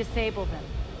manually disable them.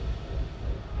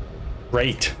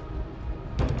 Great.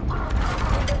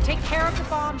 Take care of the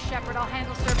bomb, Shepard. I'll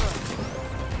handle Cerberus.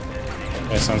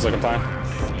 Okay, sounds like a plan.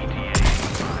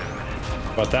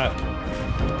 About that.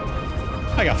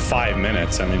 I got 5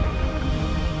 minutes, I mean.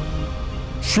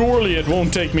 Surely it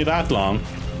won't take me that long.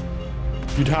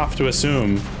 You'd have to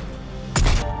assume.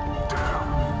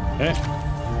 Okay.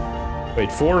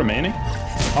 Wait, 4 remaining?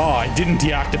 Oh, I didn't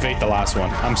deactivate the last one.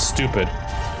 I'm stupid.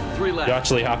 3 left. You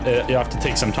actually have to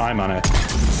take some time on it.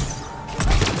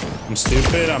 I'm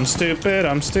stupid, I'm stupid,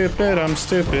 I'm stupid, I'm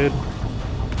stupid.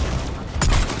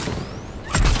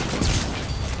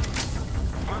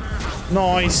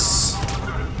 Nice.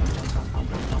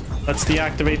 Let's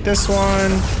deactivate this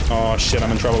one. Oh shit,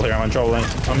 I'm in trouble here, I'm in trouble here.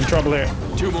 I'm in trouble here.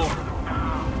 2 more.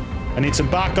 I need some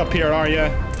backup here,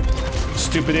 Aria.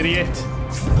 Stupid idiot.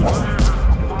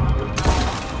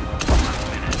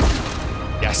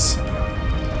 Yes.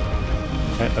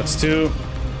 Okay, that's 2.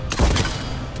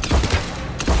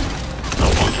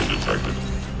 Malfunction detected.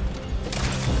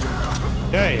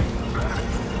 Okay.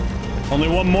 Only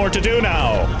 1 more to do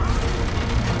now.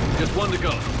 Just 1 to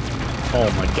go. Oh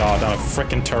my god, not a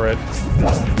frickin' turret.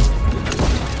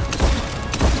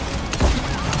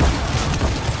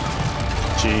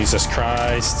 Jesus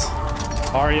Christ.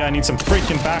 Aria, I need some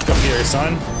freaking backup here,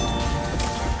 son.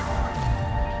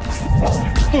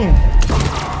 Boom.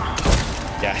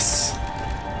 Yes.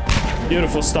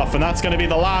 Beautiful stuff, and that's gonna be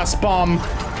the last bomb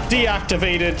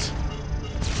deactivated.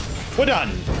 We're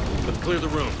done. Let's clear the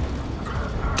room.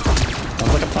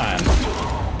 Sounds like a plan.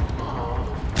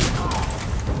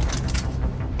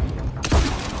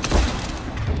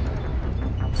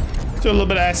 Let's do a little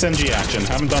bit of SMG action.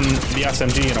 Haven't done the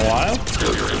SMG in a while.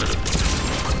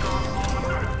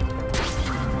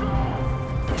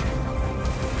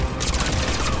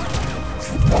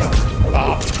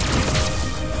 Ah.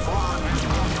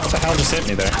 What the hell just hit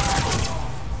me there?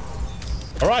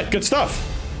 Alright, good stuff.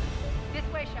 This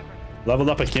way, Shepard. Leveled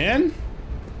up again?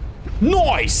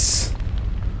 Nice!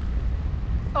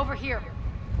 Over here.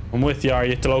 I'm with you,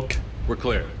 Aria Nyreen. We're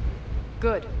clear.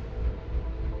 Good.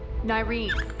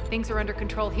 Nyreen, things are under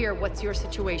control here. What's your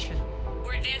situation?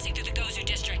 We're advancing through the Gozu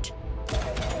district.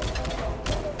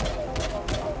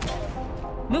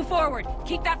 Move forward.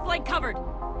 Keep that flank covered.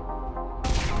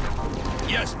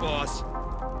 Yes, boss.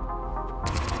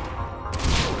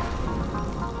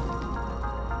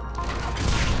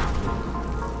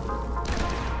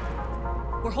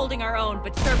 We're holding our own,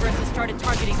 but Cerberus has started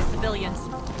targeting the civilians.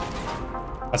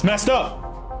 That's messed up.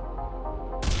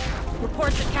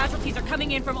 Reports that casualties are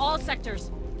coming in from all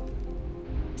sectors.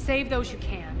 Save those you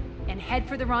can, and head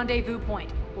for the rendezvous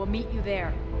point. We'll meet you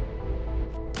there.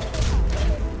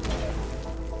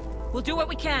 We'll do what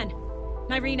we can.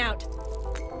 Nyreen out.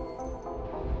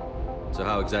 So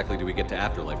how exactly do we get to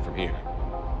Afterlife from here?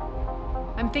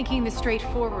 I'm thinking the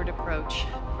straightforward approach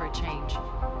for a change.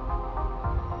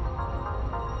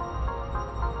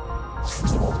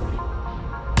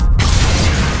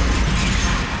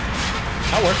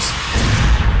 That works.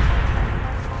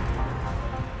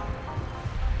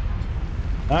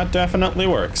 That definitely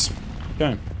works.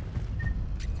 Okay.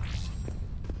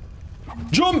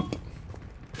 Jump!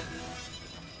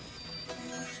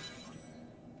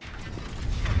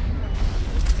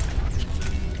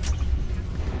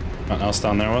 Nothing else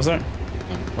down there, was there? No,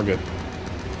 we're good.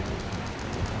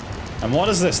 And what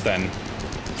is this then?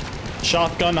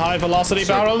 Shotgun high velocity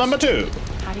barrel number 2.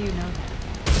 How do you know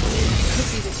that? Could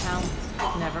be the challenge.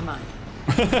 Never mind.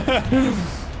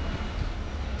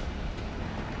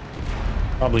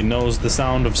 Probably knows the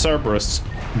sound of Cerberus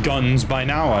guns by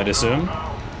now, I'd assume.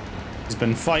 He's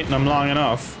been fighting them long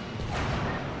enough.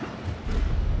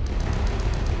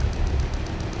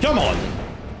 Come on!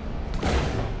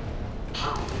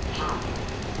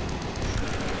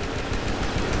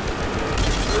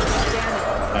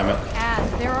 Damn it.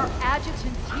 There are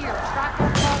adjutants here. Track our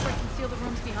progress and seal the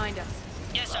rooms behind us.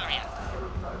 Yes, Aria.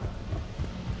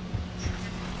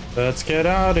 Let's get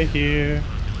out of here.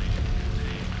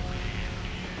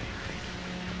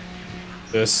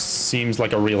 This seems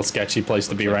like a real sketchy place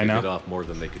to be right now. Bit off more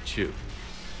than they could chew.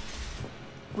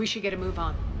 We should get a move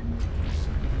on.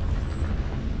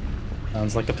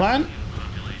 Sounds like a plan.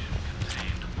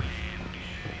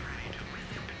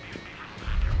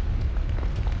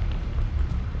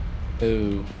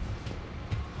 Ooh.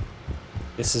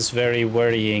 This is very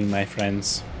worrying, my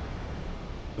friends.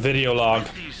 Video log.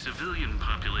 With the civilian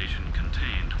population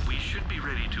contained, we should be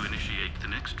ready to initiate the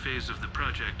next phase of the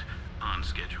project on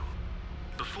schedule.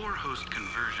 Before host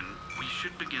conversion, we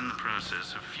should begin the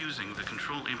process of fusing the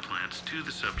control implants to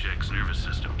the subject's nervous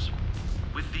systems.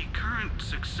 With the current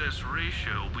success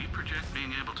ratio, we project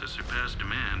being able to surpass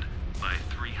demand by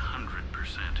 300%.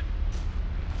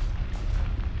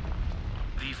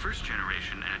 The first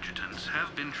generation adjutants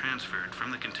have been transferred from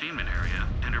the containment area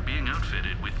and are being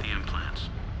outfitted with the implants.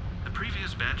 The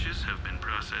previous batches have been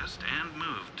processed and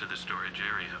moved to the storage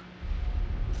area.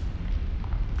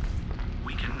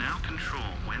 We can now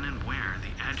control when and where the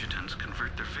adjutants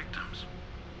convert their victims.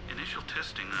 Initial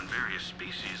testing on various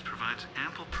species provides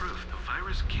ample proof the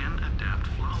virus can adapt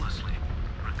flawlessly,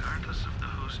 regardless of the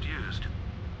host used.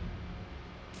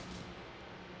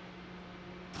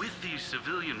 With the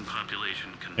civilian population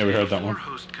contained before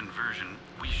host conversion,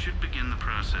 we should begin the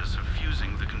process of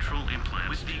fusing the control implants.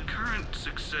 With the current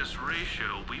success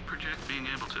ratio, we project being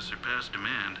able to surpass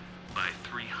demand by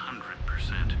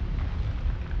 300%.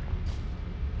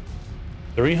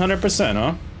 300%,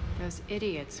 huh? Those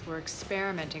idiots were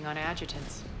experimenting on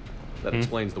adjutants. That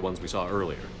explains the ones we saw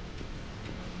earlier.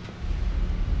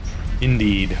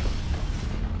 Indeed.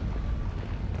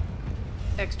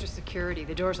 Extra security.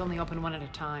 The doors only open one at a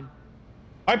time.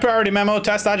 High priority memo.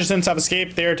 Test adjutants have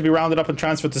escaped. They are to be rounded up and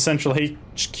transferred to central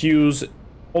HQ's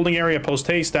holding area post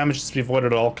haste. Damage is to be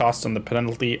avoided at all costs on the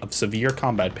penalty of severe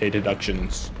combat pay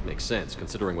deductions. Makes sense,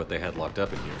 considering what they had locked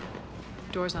up in here.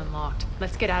 Door's unlocked.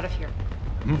 Let's get out of here.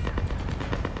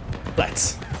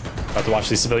 Let's. About to watch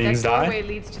these civilians die. Next doorway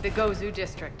leads to the Gozu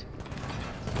district.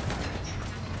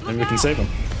 Maybe we can save them.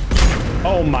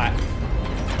 Oh my.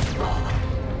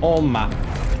 Oh my.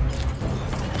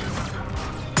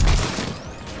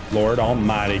 Lord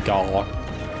almighty God.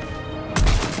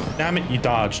 Damn it, you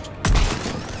dodged.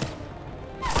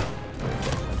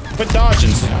 Quit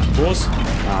dodging, boss.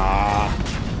 Ah.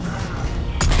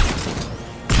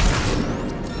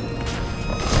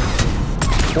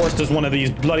 Forced us one of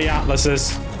these bloody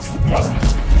atlases.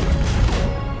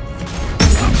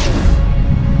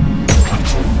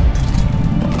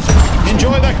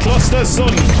 Enjoy that cluster,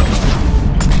 son.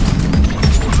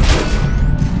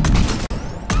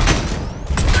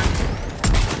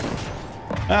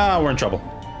 Ah, we're in trouble.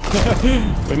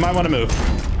 We might want to move.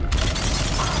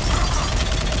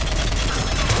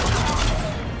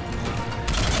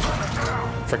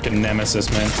 Frickin' Nemesis,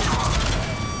 man.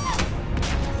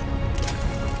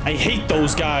 I hate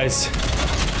those guys.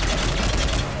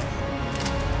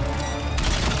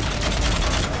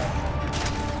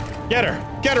 Get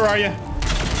her. Get her, Aria.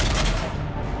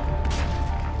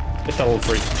 Get that little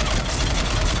freak.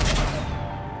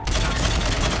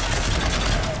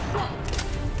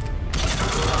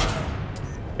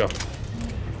 Go.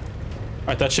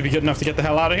 Alright, that should be good enough to get the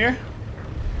hell out of here.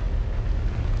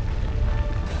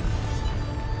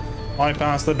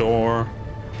 Bypass the door.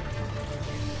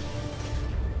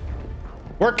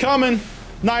 We're coming,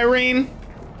 Nyreen.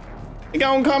 We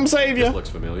gonna come save you. This looks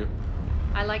familiar.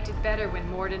 I liked it better when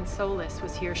Morden Solus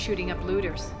was here shooting up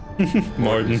looters.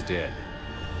 Morden's dead.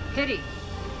 Pity.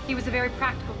 He was a very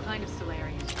practical kind of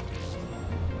Solarian.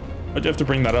 Why'd you have to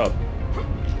bring that up?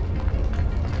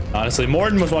 Honestly,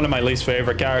 Morden was one of my least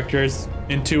favorite characters.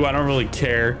 In 2, I don't really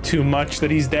care too much that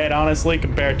he's dead, honestly,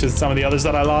 compared to some of the others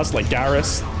that I lost, like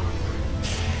Garrus.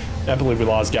 Can't believe we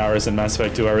lost Garrus in Mass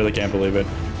Effect 2. I really can't believe it.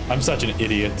 I'm such an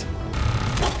idiot.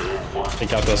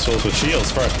 Take out those fools with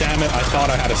shields first. Damn it, I thought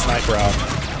I had a sniper out.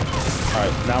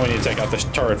 Alright, now we need to take out this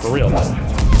turret for real.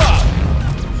 Ah!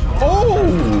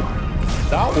 Oh!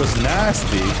 That was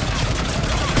nasty.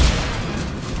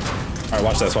 Alright,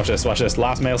 watch this, watch this, watch this.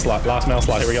 Last mail slot,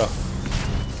 here we go.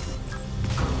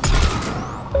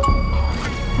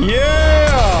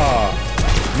 Yeah!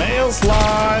 Mail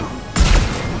slot!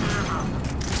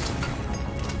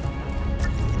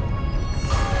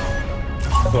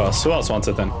 Who else wants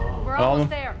it then? We're almost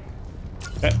there.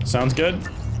 Okay, sounds good.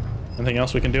 Anything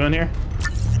else we can do in here?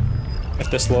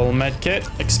 Get this little med kit.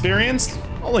 Experience.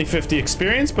 Only 50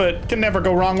 experience, but can never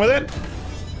go wrong with it.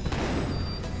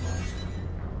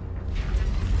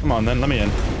 Come on then, let me in.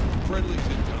 Friendly's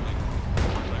incoming.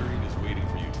 Nyreen is waiting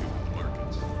for you two at the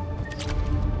markets.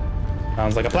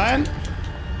 Sounds like a plan.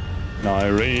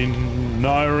 Nyreen,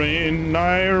 Nyreen,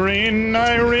 Nyreen,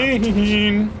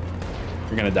 Nyreen.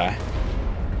 You're gonna die.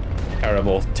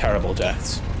 Terrible, terrible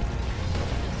deaths.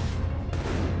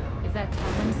 If that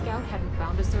Talon scout hadn't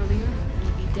found us earlier,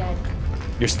 we'd be dead.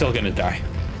 You're still gonna die.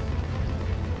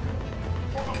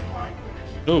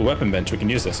 Ooh, weapon bench. We can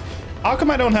use this. How come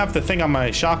I don't have the thing on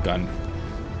my shotgun?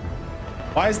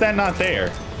 Why is that not there?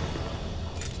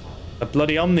 The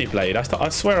bloody Omni Blade. I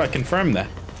swear I confirmed that.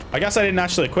 I guess I didn't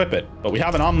actually equip it, but we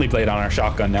have an Omni Blade on our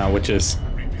shotgun now, which is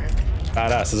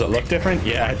badass. Does it look different?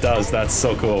 Yeah, it does. That's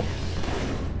so cool.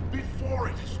 Before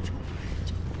it is too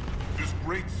late, this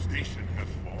great station has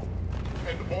fallen,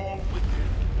 and all within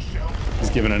shall... He's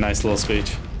giving a nice little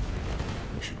speech.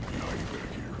 We shouldn't be hiding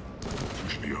back here. We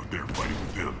should be out there fighting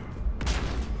with them.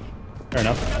 Fair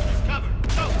enough.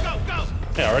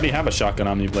 Yeah, I already have a shotgun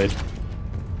Omni Blade.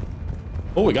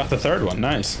 Oh, we got the third one.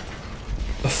 Nice.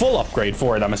 The full upgrade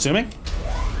for it, I'm assuming.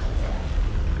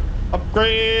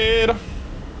 Upgrade.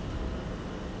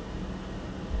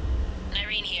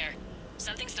 Nyreen here.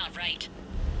 Something's not right.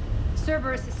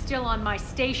 Cerberus is still on my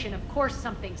station. Of course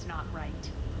something's not right.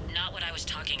 Not what I was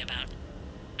talking about.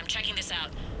 I'm checking this out.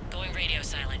 Going radio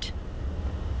silent.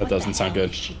 That doesn't sound good.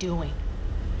 What is she doing?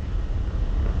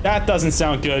 That doesn't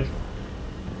sound good.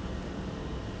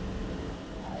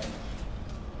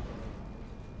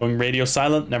 Going radio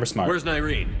silent, never smart. Where's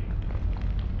Nyreen?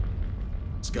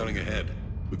 Scouting ahead.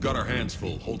 We've got our hands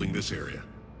full holding this area.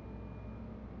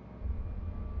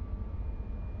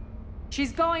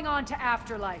 She's going on to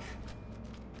Afterlife.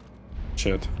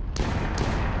 Shit. You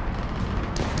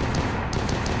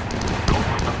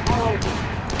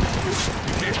can't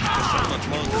keep this up much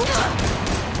longer.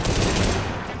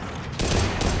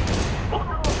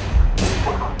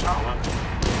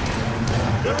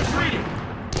 They're retreating.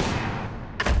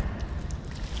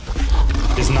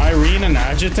 Is Nyreen an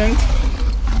adjutant?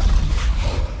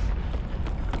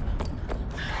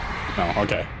 No,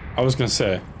 okay. I was gonna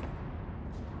say.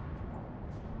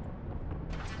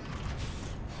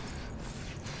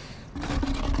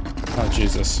 Oh,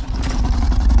 Jesus.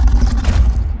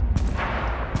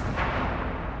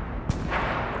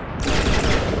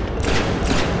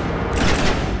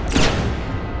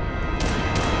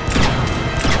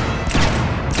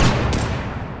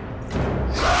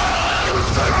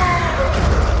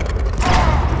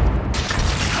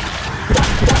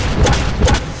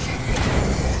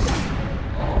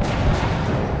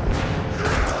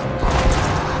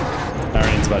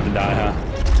 About to die, huh?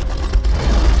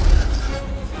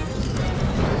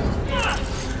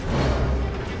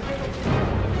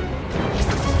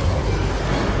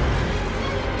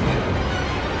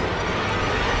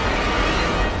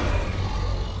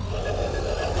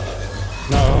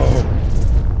 No.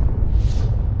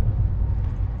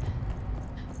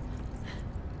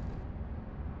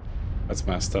 That's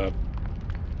messed up.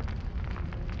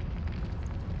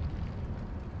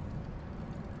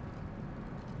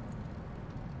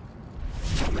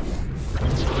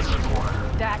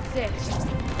 That's it.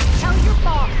 Tell your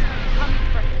boss I'm coming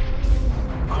for him.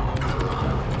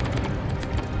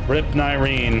 Rip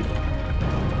Nyreen.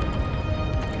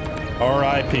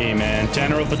 R.I.P. man.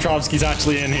 General Petrovsky's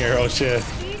actually in here. Oh shit.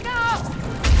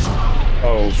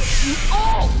 Oh.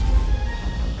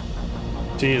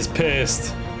 She is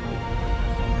pissed.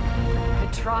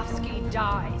 Petrovsky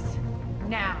dies.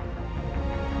 Now.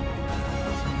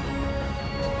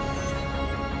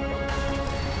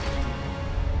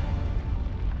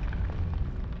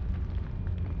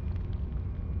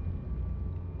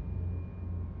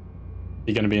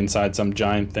 You gonna be inside some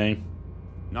giant thing?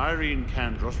 Nyreen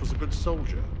Kandros was a good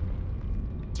soldier.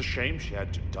 It's a shame she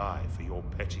had to die for your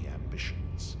petty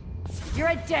ambitions. You're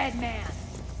a dead man.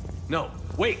 No,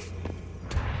 wait!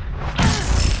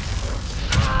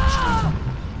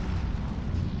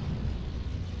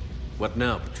 What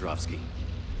now, Petrovsky?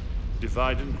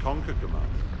 Divide and conquer, Commander.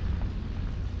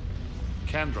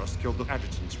 Kandros killed the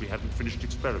adjutants we hadn't finished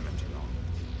experimenting on.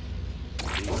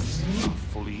 These are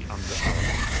fully under our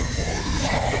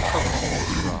control. The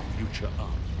currency for our future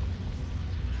army.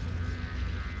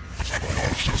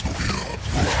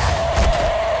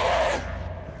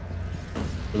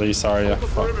 Release Aria.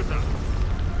 Fuck.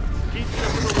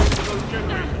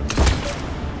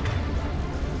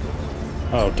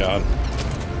 Oh god.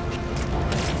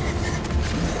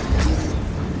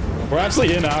 We're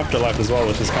actually in Afterlife as well,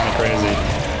 which is kind of crazy.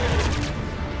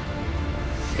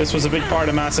 This was a big part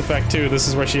of Mass Effect 2. This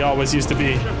is where she always used to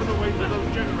be. How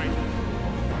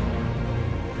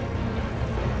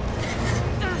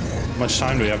much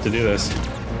time do we have to do this?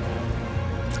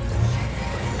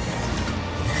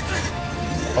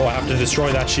 Oh, I have to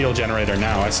destroy that shield generator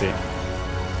now. I see.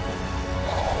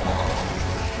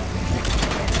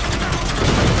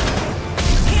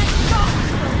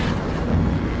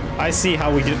 I see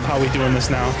how we doing this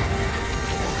now.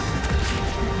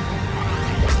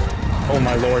 Oh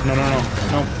my lord! No, no, no,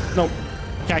 no, no!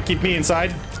 Can't keep me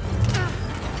inside.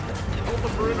 Hold the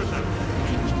perimeter.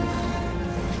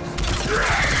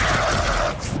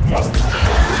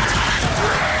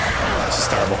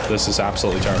 terrible. This is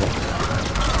absolutely terrible.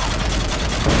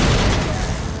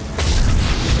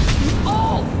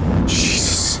 Oh!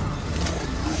 Jesus.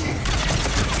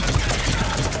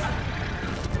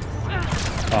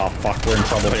 Oh, fuck. We're in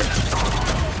trouble here.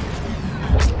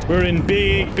 We're in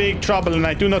big, big trouble, and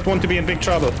I do not want to be in big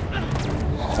trouble.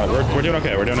 Right, we're doing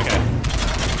okay. We're doing okay.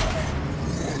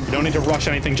 We don't need to rush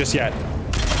anything just yet.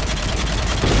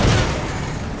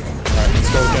 Alright, let's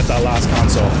go get that last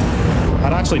console.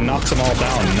 That actually knocks them all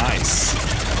down. Nice.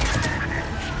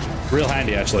 Real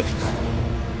handy, actually.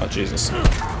 Oh, Jesus.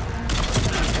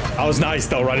 That was nice,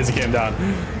 though, right as it came down.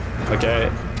 Okay,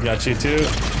 got you too.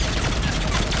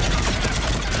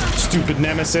 Stupid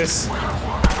nemesis.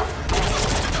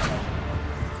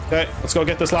 Okay, let's go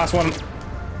get this last one.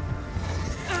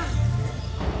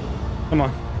 Come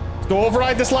on. Let's go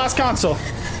override this last console.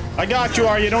 I got you,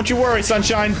 Aria. Don't you worry,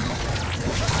 sunshine.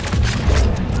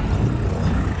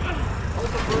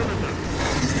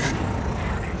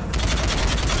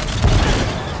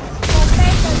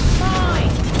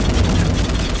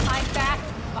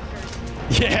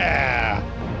 Yeah!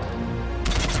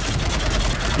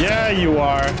 Yeah, you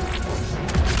are.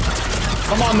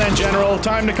 Come on then, General.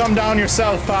 Time to come down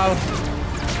yourself, pal.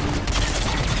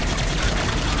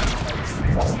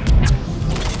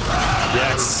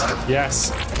 Yes.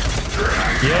 Yes.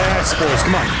 Yes, boys.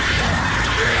 Come on.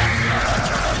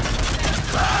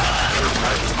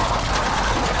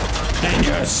 And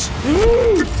yes.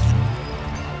 Woo!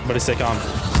 Everybody stay calm.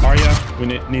 Aria, we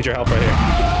need your help right here.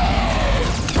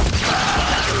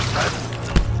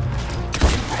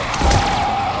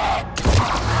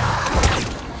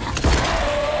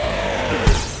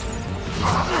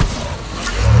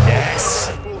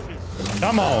 Yes.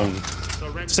 Come on.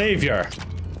 Savior.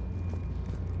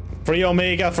 Free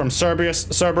Omega from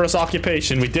Cerberus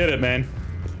occupation. We did it, man.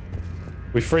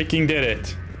 We freaking did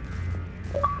it.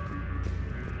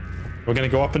 We're gonna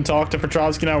go up and talk to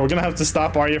Petrovsky now. We're gonna have to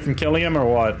stop Aria from killing him or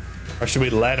what? Or should we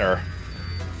let her?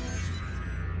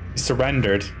 He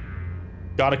surrendered.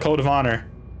 Got a code of honor.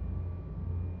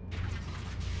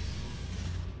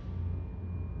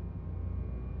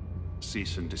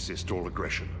 Cease and desist all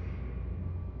aggression.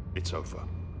 It's over.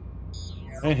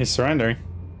 Hey, he's surrendering.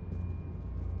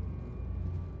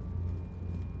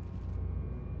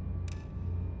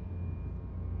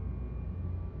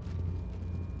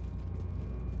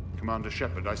 Commander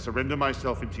Shepard, I surrender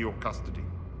myself into your custody.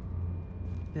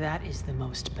 That is the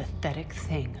most pathetic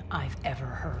thing I've ever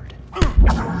heard.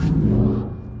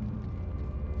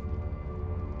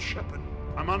 Shepard,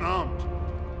 I'm unarmed,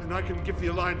 and I can give the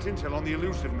Alliance intel on the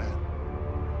elusive man.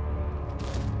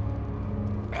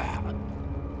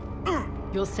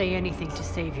 You'll say anything to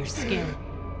save your skin.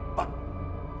 But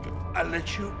I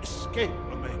let you escape,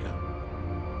 Omega.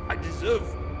 I deserve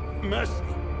mercy.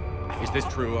 Is this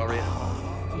true, Aria?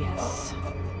 Yes.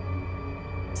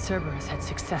 Cerberus had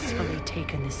successfully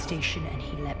taken the station and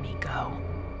he let me go.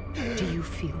 Do you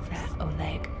feel that,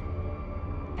 Oleg?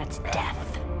 That's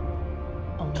death.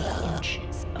 Only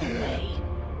inches away.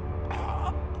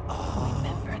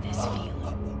 Remember this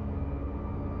feeling.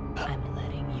 I'm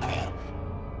letting you live.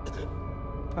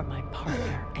 For my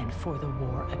partner and for the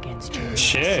war against you.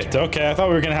 Shit, okay. I thought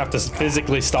we were gonna have to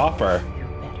physically stop her.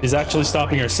 She's actually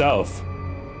stopping herself.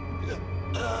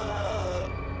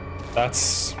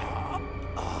 That's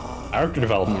character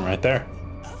development right there.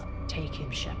 Take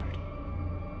him, Shepard.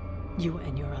 You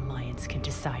and your Alliance can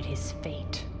decide his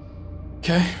fate.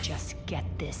 Okay. Just get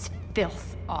this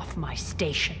filth off my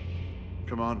station.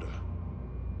 Commander,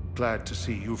 glad to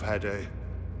see you've had a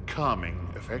calming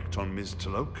effect on Ms.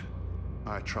 Talok.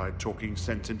 I tried talking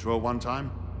sense into her one time.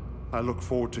 I look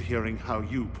forward to hearing how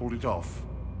you pulled it off.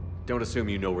 Don't assume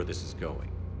you know where this is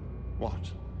going. What?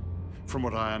 From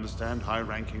what I understand,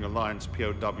 high-ranking Alliance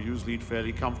POWs lead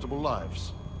fairly comfortable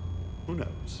lives. Who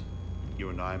knows? You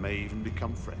and I may even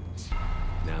become friends.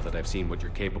 Now that I've seen what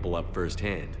you're capable of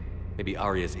firsthand, maybe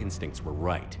Aria's instincts were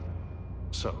right.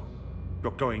 So,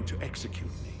 you're going to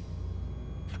execute me.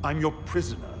 I'm your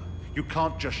prisoner. You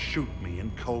can't just shoot me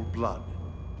in cold blood.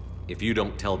 If you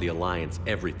don't tell the Alliance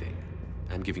everything,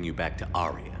 I'm giving you back to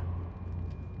Aria.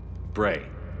 Bray,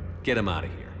 get him out of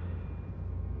here.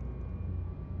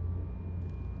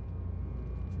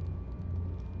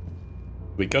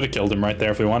 We could have killed him right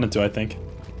there if we wanted to, I think.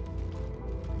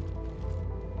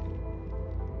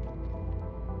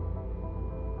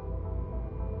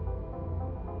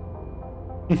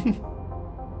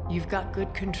 You've got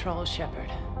good control, Shepard.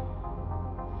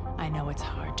 I know it's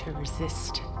hard to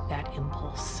resist that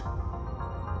impulse.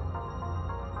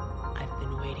 I've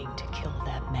been waiting to kill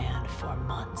that man for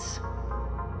months.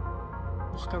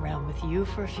 Walk around with you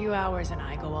for a few hours and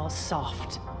I go all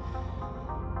soft.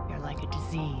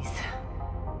 disease.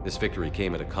 This victory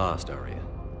came at a cost, Aria.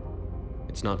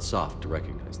 It's not soft to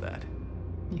recognize that.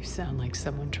 You sound like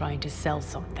someone trying to sell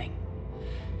something.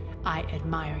 I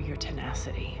admire your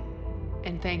tenacity.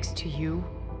 And thanks to you,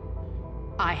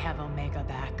 I have Omega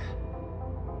back.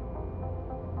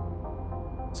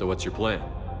 So what's your plan?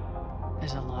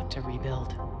 There's a lot to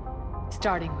rebuild.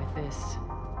 Starting with this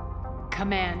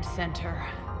command center.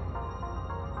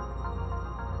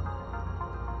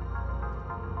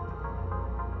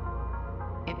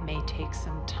 It may take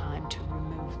some time to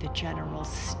remove the general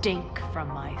stink from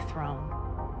my throne.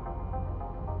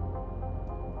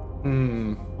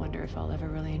 Wonder if I'll ever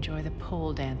really enjoy the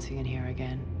pole dancing in here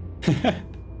again.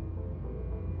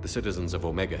 The citizens of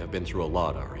Omega have been through a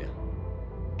lot, Aria.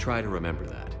 Try to remember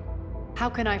that. How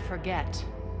can I forget?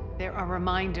 There are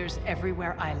reminders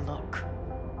everywhere I look.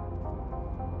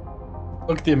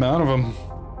 Look at the amount of them.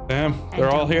 Damn, they're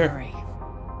all here. Don't worry.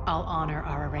 I'll honor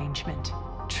our arrangement.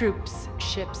 Troops,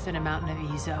 ships, and a mountain of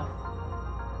Ezo.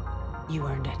 You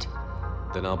earned it.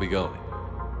 Then I'll be going.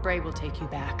 Bray will take you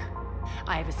back.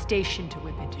 I have a station to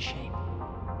whip into shape.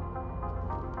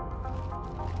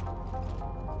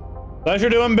 Pleasure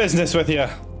doing business with you.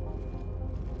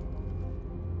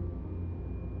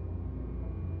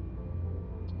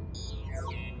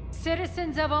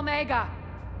 Citizens of Omega,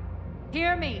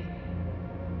 hear me.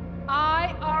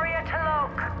 I, Aria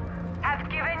Nyreen, have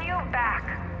given you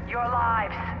back your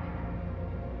lives.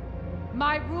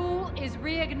 My rule is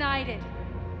reignited.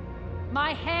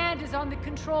 My hand is on the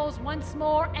controls once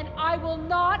more, and I will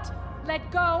not let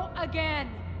go again.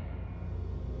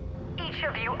 Each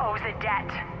of you owes a debt.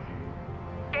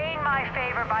 Gain my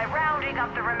favor by rounding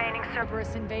up the remaining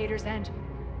Cerberus invaders and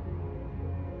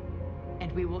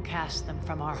we will cast them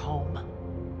from our home.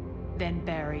 Then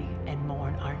bury and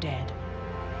mourn our dead.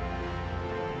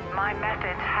 My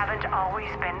methods haven't always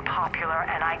been popular,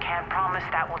 and I can't promise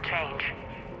that will change.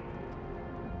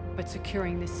 But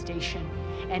securing this station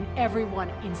and everyone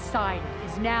inside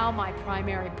it is now my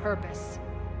primary purpose.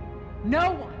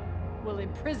 No one will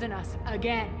imprison us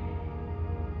again.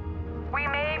 We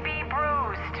may be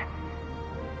bruised.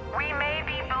 We may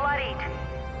be bloodied.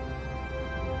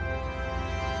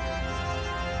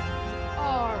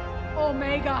 Our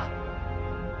Omega.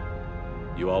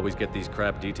 You always get these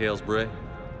crap details, Bray?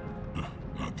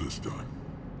 Not this time.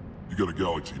 You got a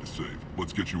galaxy to save.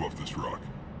 Let's get you off this rock.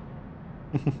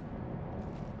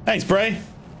 Thanks, Bray.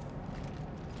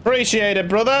 Appreciate it,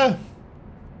 brother.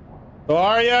 So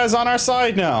Aria is on our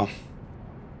side now.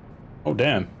 Oh,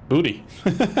 damn. Booty.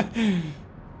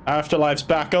 Afterlife's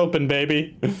back open,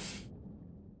 baby.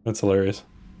 That's hilarious.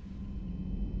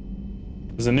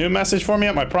 There's a new message for me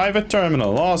at my private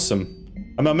terminal. Awesome.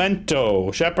 A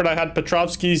memento. Shepard, I had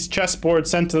Petrovsky's chessboard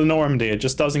sent to the Normandy. It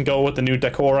just doesn't go with the new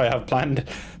decor I have planned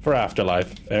for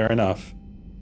Afterlife. Fair enough.